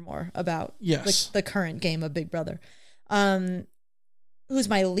talk for more about the current game of Big Brother. Who's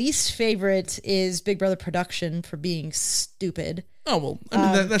my least favorite is Big Brother Production for being stupid. Oh, well,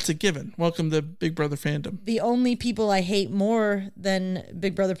 I mean, that's a given. Welcome to Big Brother fandom. The only people I hate more than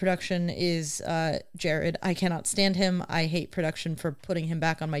Big Brother Production is Jared. I cannot stand him. I hate production for putting him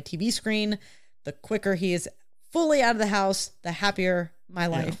back on my TV screen. The quicker he is fully out of the house, the happier my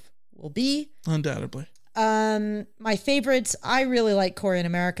life will be. Undoubtedly. My favorites, I really like Corey and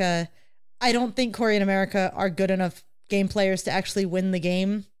America. I don't think Corey and America are good enough game players to actually win the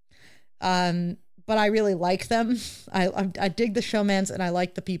game. but I really like them. I dig the showmans and I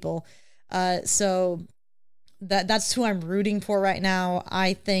like the people. So that's who I'm rooting for right now.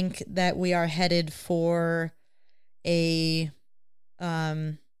 I think that we are headed for a,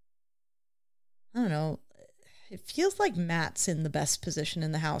 I don't know. It feels like Matt's in the best position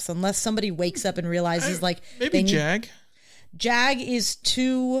in the house, unless somebody wakes up and realizes maybe Jag. Jag is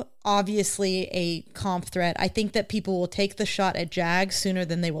too obviously a comp threat. I think that people will take the shot at Jag sooner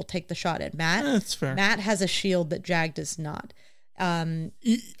than they will take the shot at Matt. That's fair. Matt has a shield that Jag does not.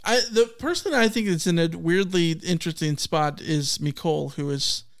 The person I think is in a weirdly interesting spot is Nicole, who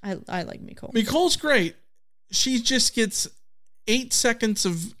is... I like Nicole. Nicole's great. She just gets 8 seconds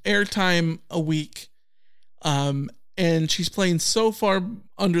of airtime a week. And she's playing so far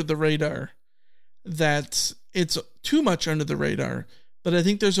under the radar that it's too much under the radar. But I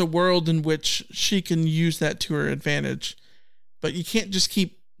think there's a world in which she can use that to her advantage. But you can't just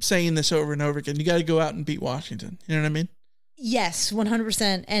keep saying this over and over again. You got to go out and beat Washington. You know what I mean? Yes,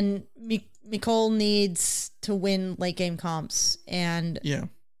 100%. And Nicole needs to win late game comps. And yeah,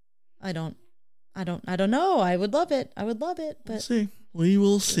 I don't know. I would love it. But we'll see. We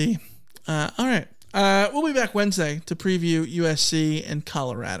will see. All right. We'll be back Wednesday to preview USC and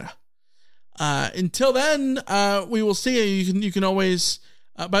Colorado. Until then, we will see you. You can always,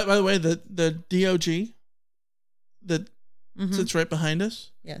 by the way, the DOG that sits right behind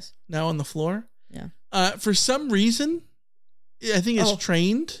us. Yes. Now on the floor. Yeah. For some reason, I think it's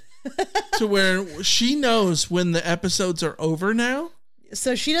trained to where she knows when the episodes are over now.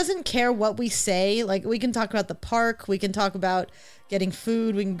 So she doesn't care what we say. Like, we can talk about the park. We can talk about getting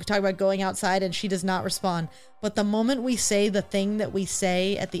food. We can talk about going outside, and she does not respond. But the moment we say the thing that we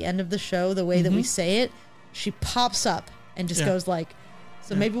say at the end of the show, the way that we say it, she pops up and just goes like,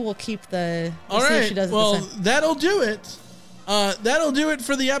 so maybe we'll keep the... All right. She does that'll do it. That'll do it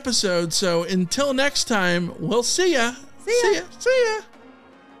for the episode. So until next time, we'll see ya. See ya.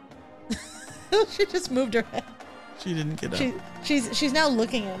 She just moved her head. She didn't get up. She's now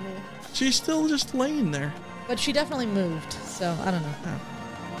looking at me. She's still just laying there. But she definitely moved, so I don't know. Oh.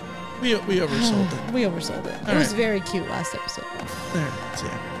 We oversold it. We oversold it. It was very cute last episode. All right, see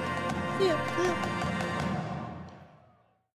ya. See ya.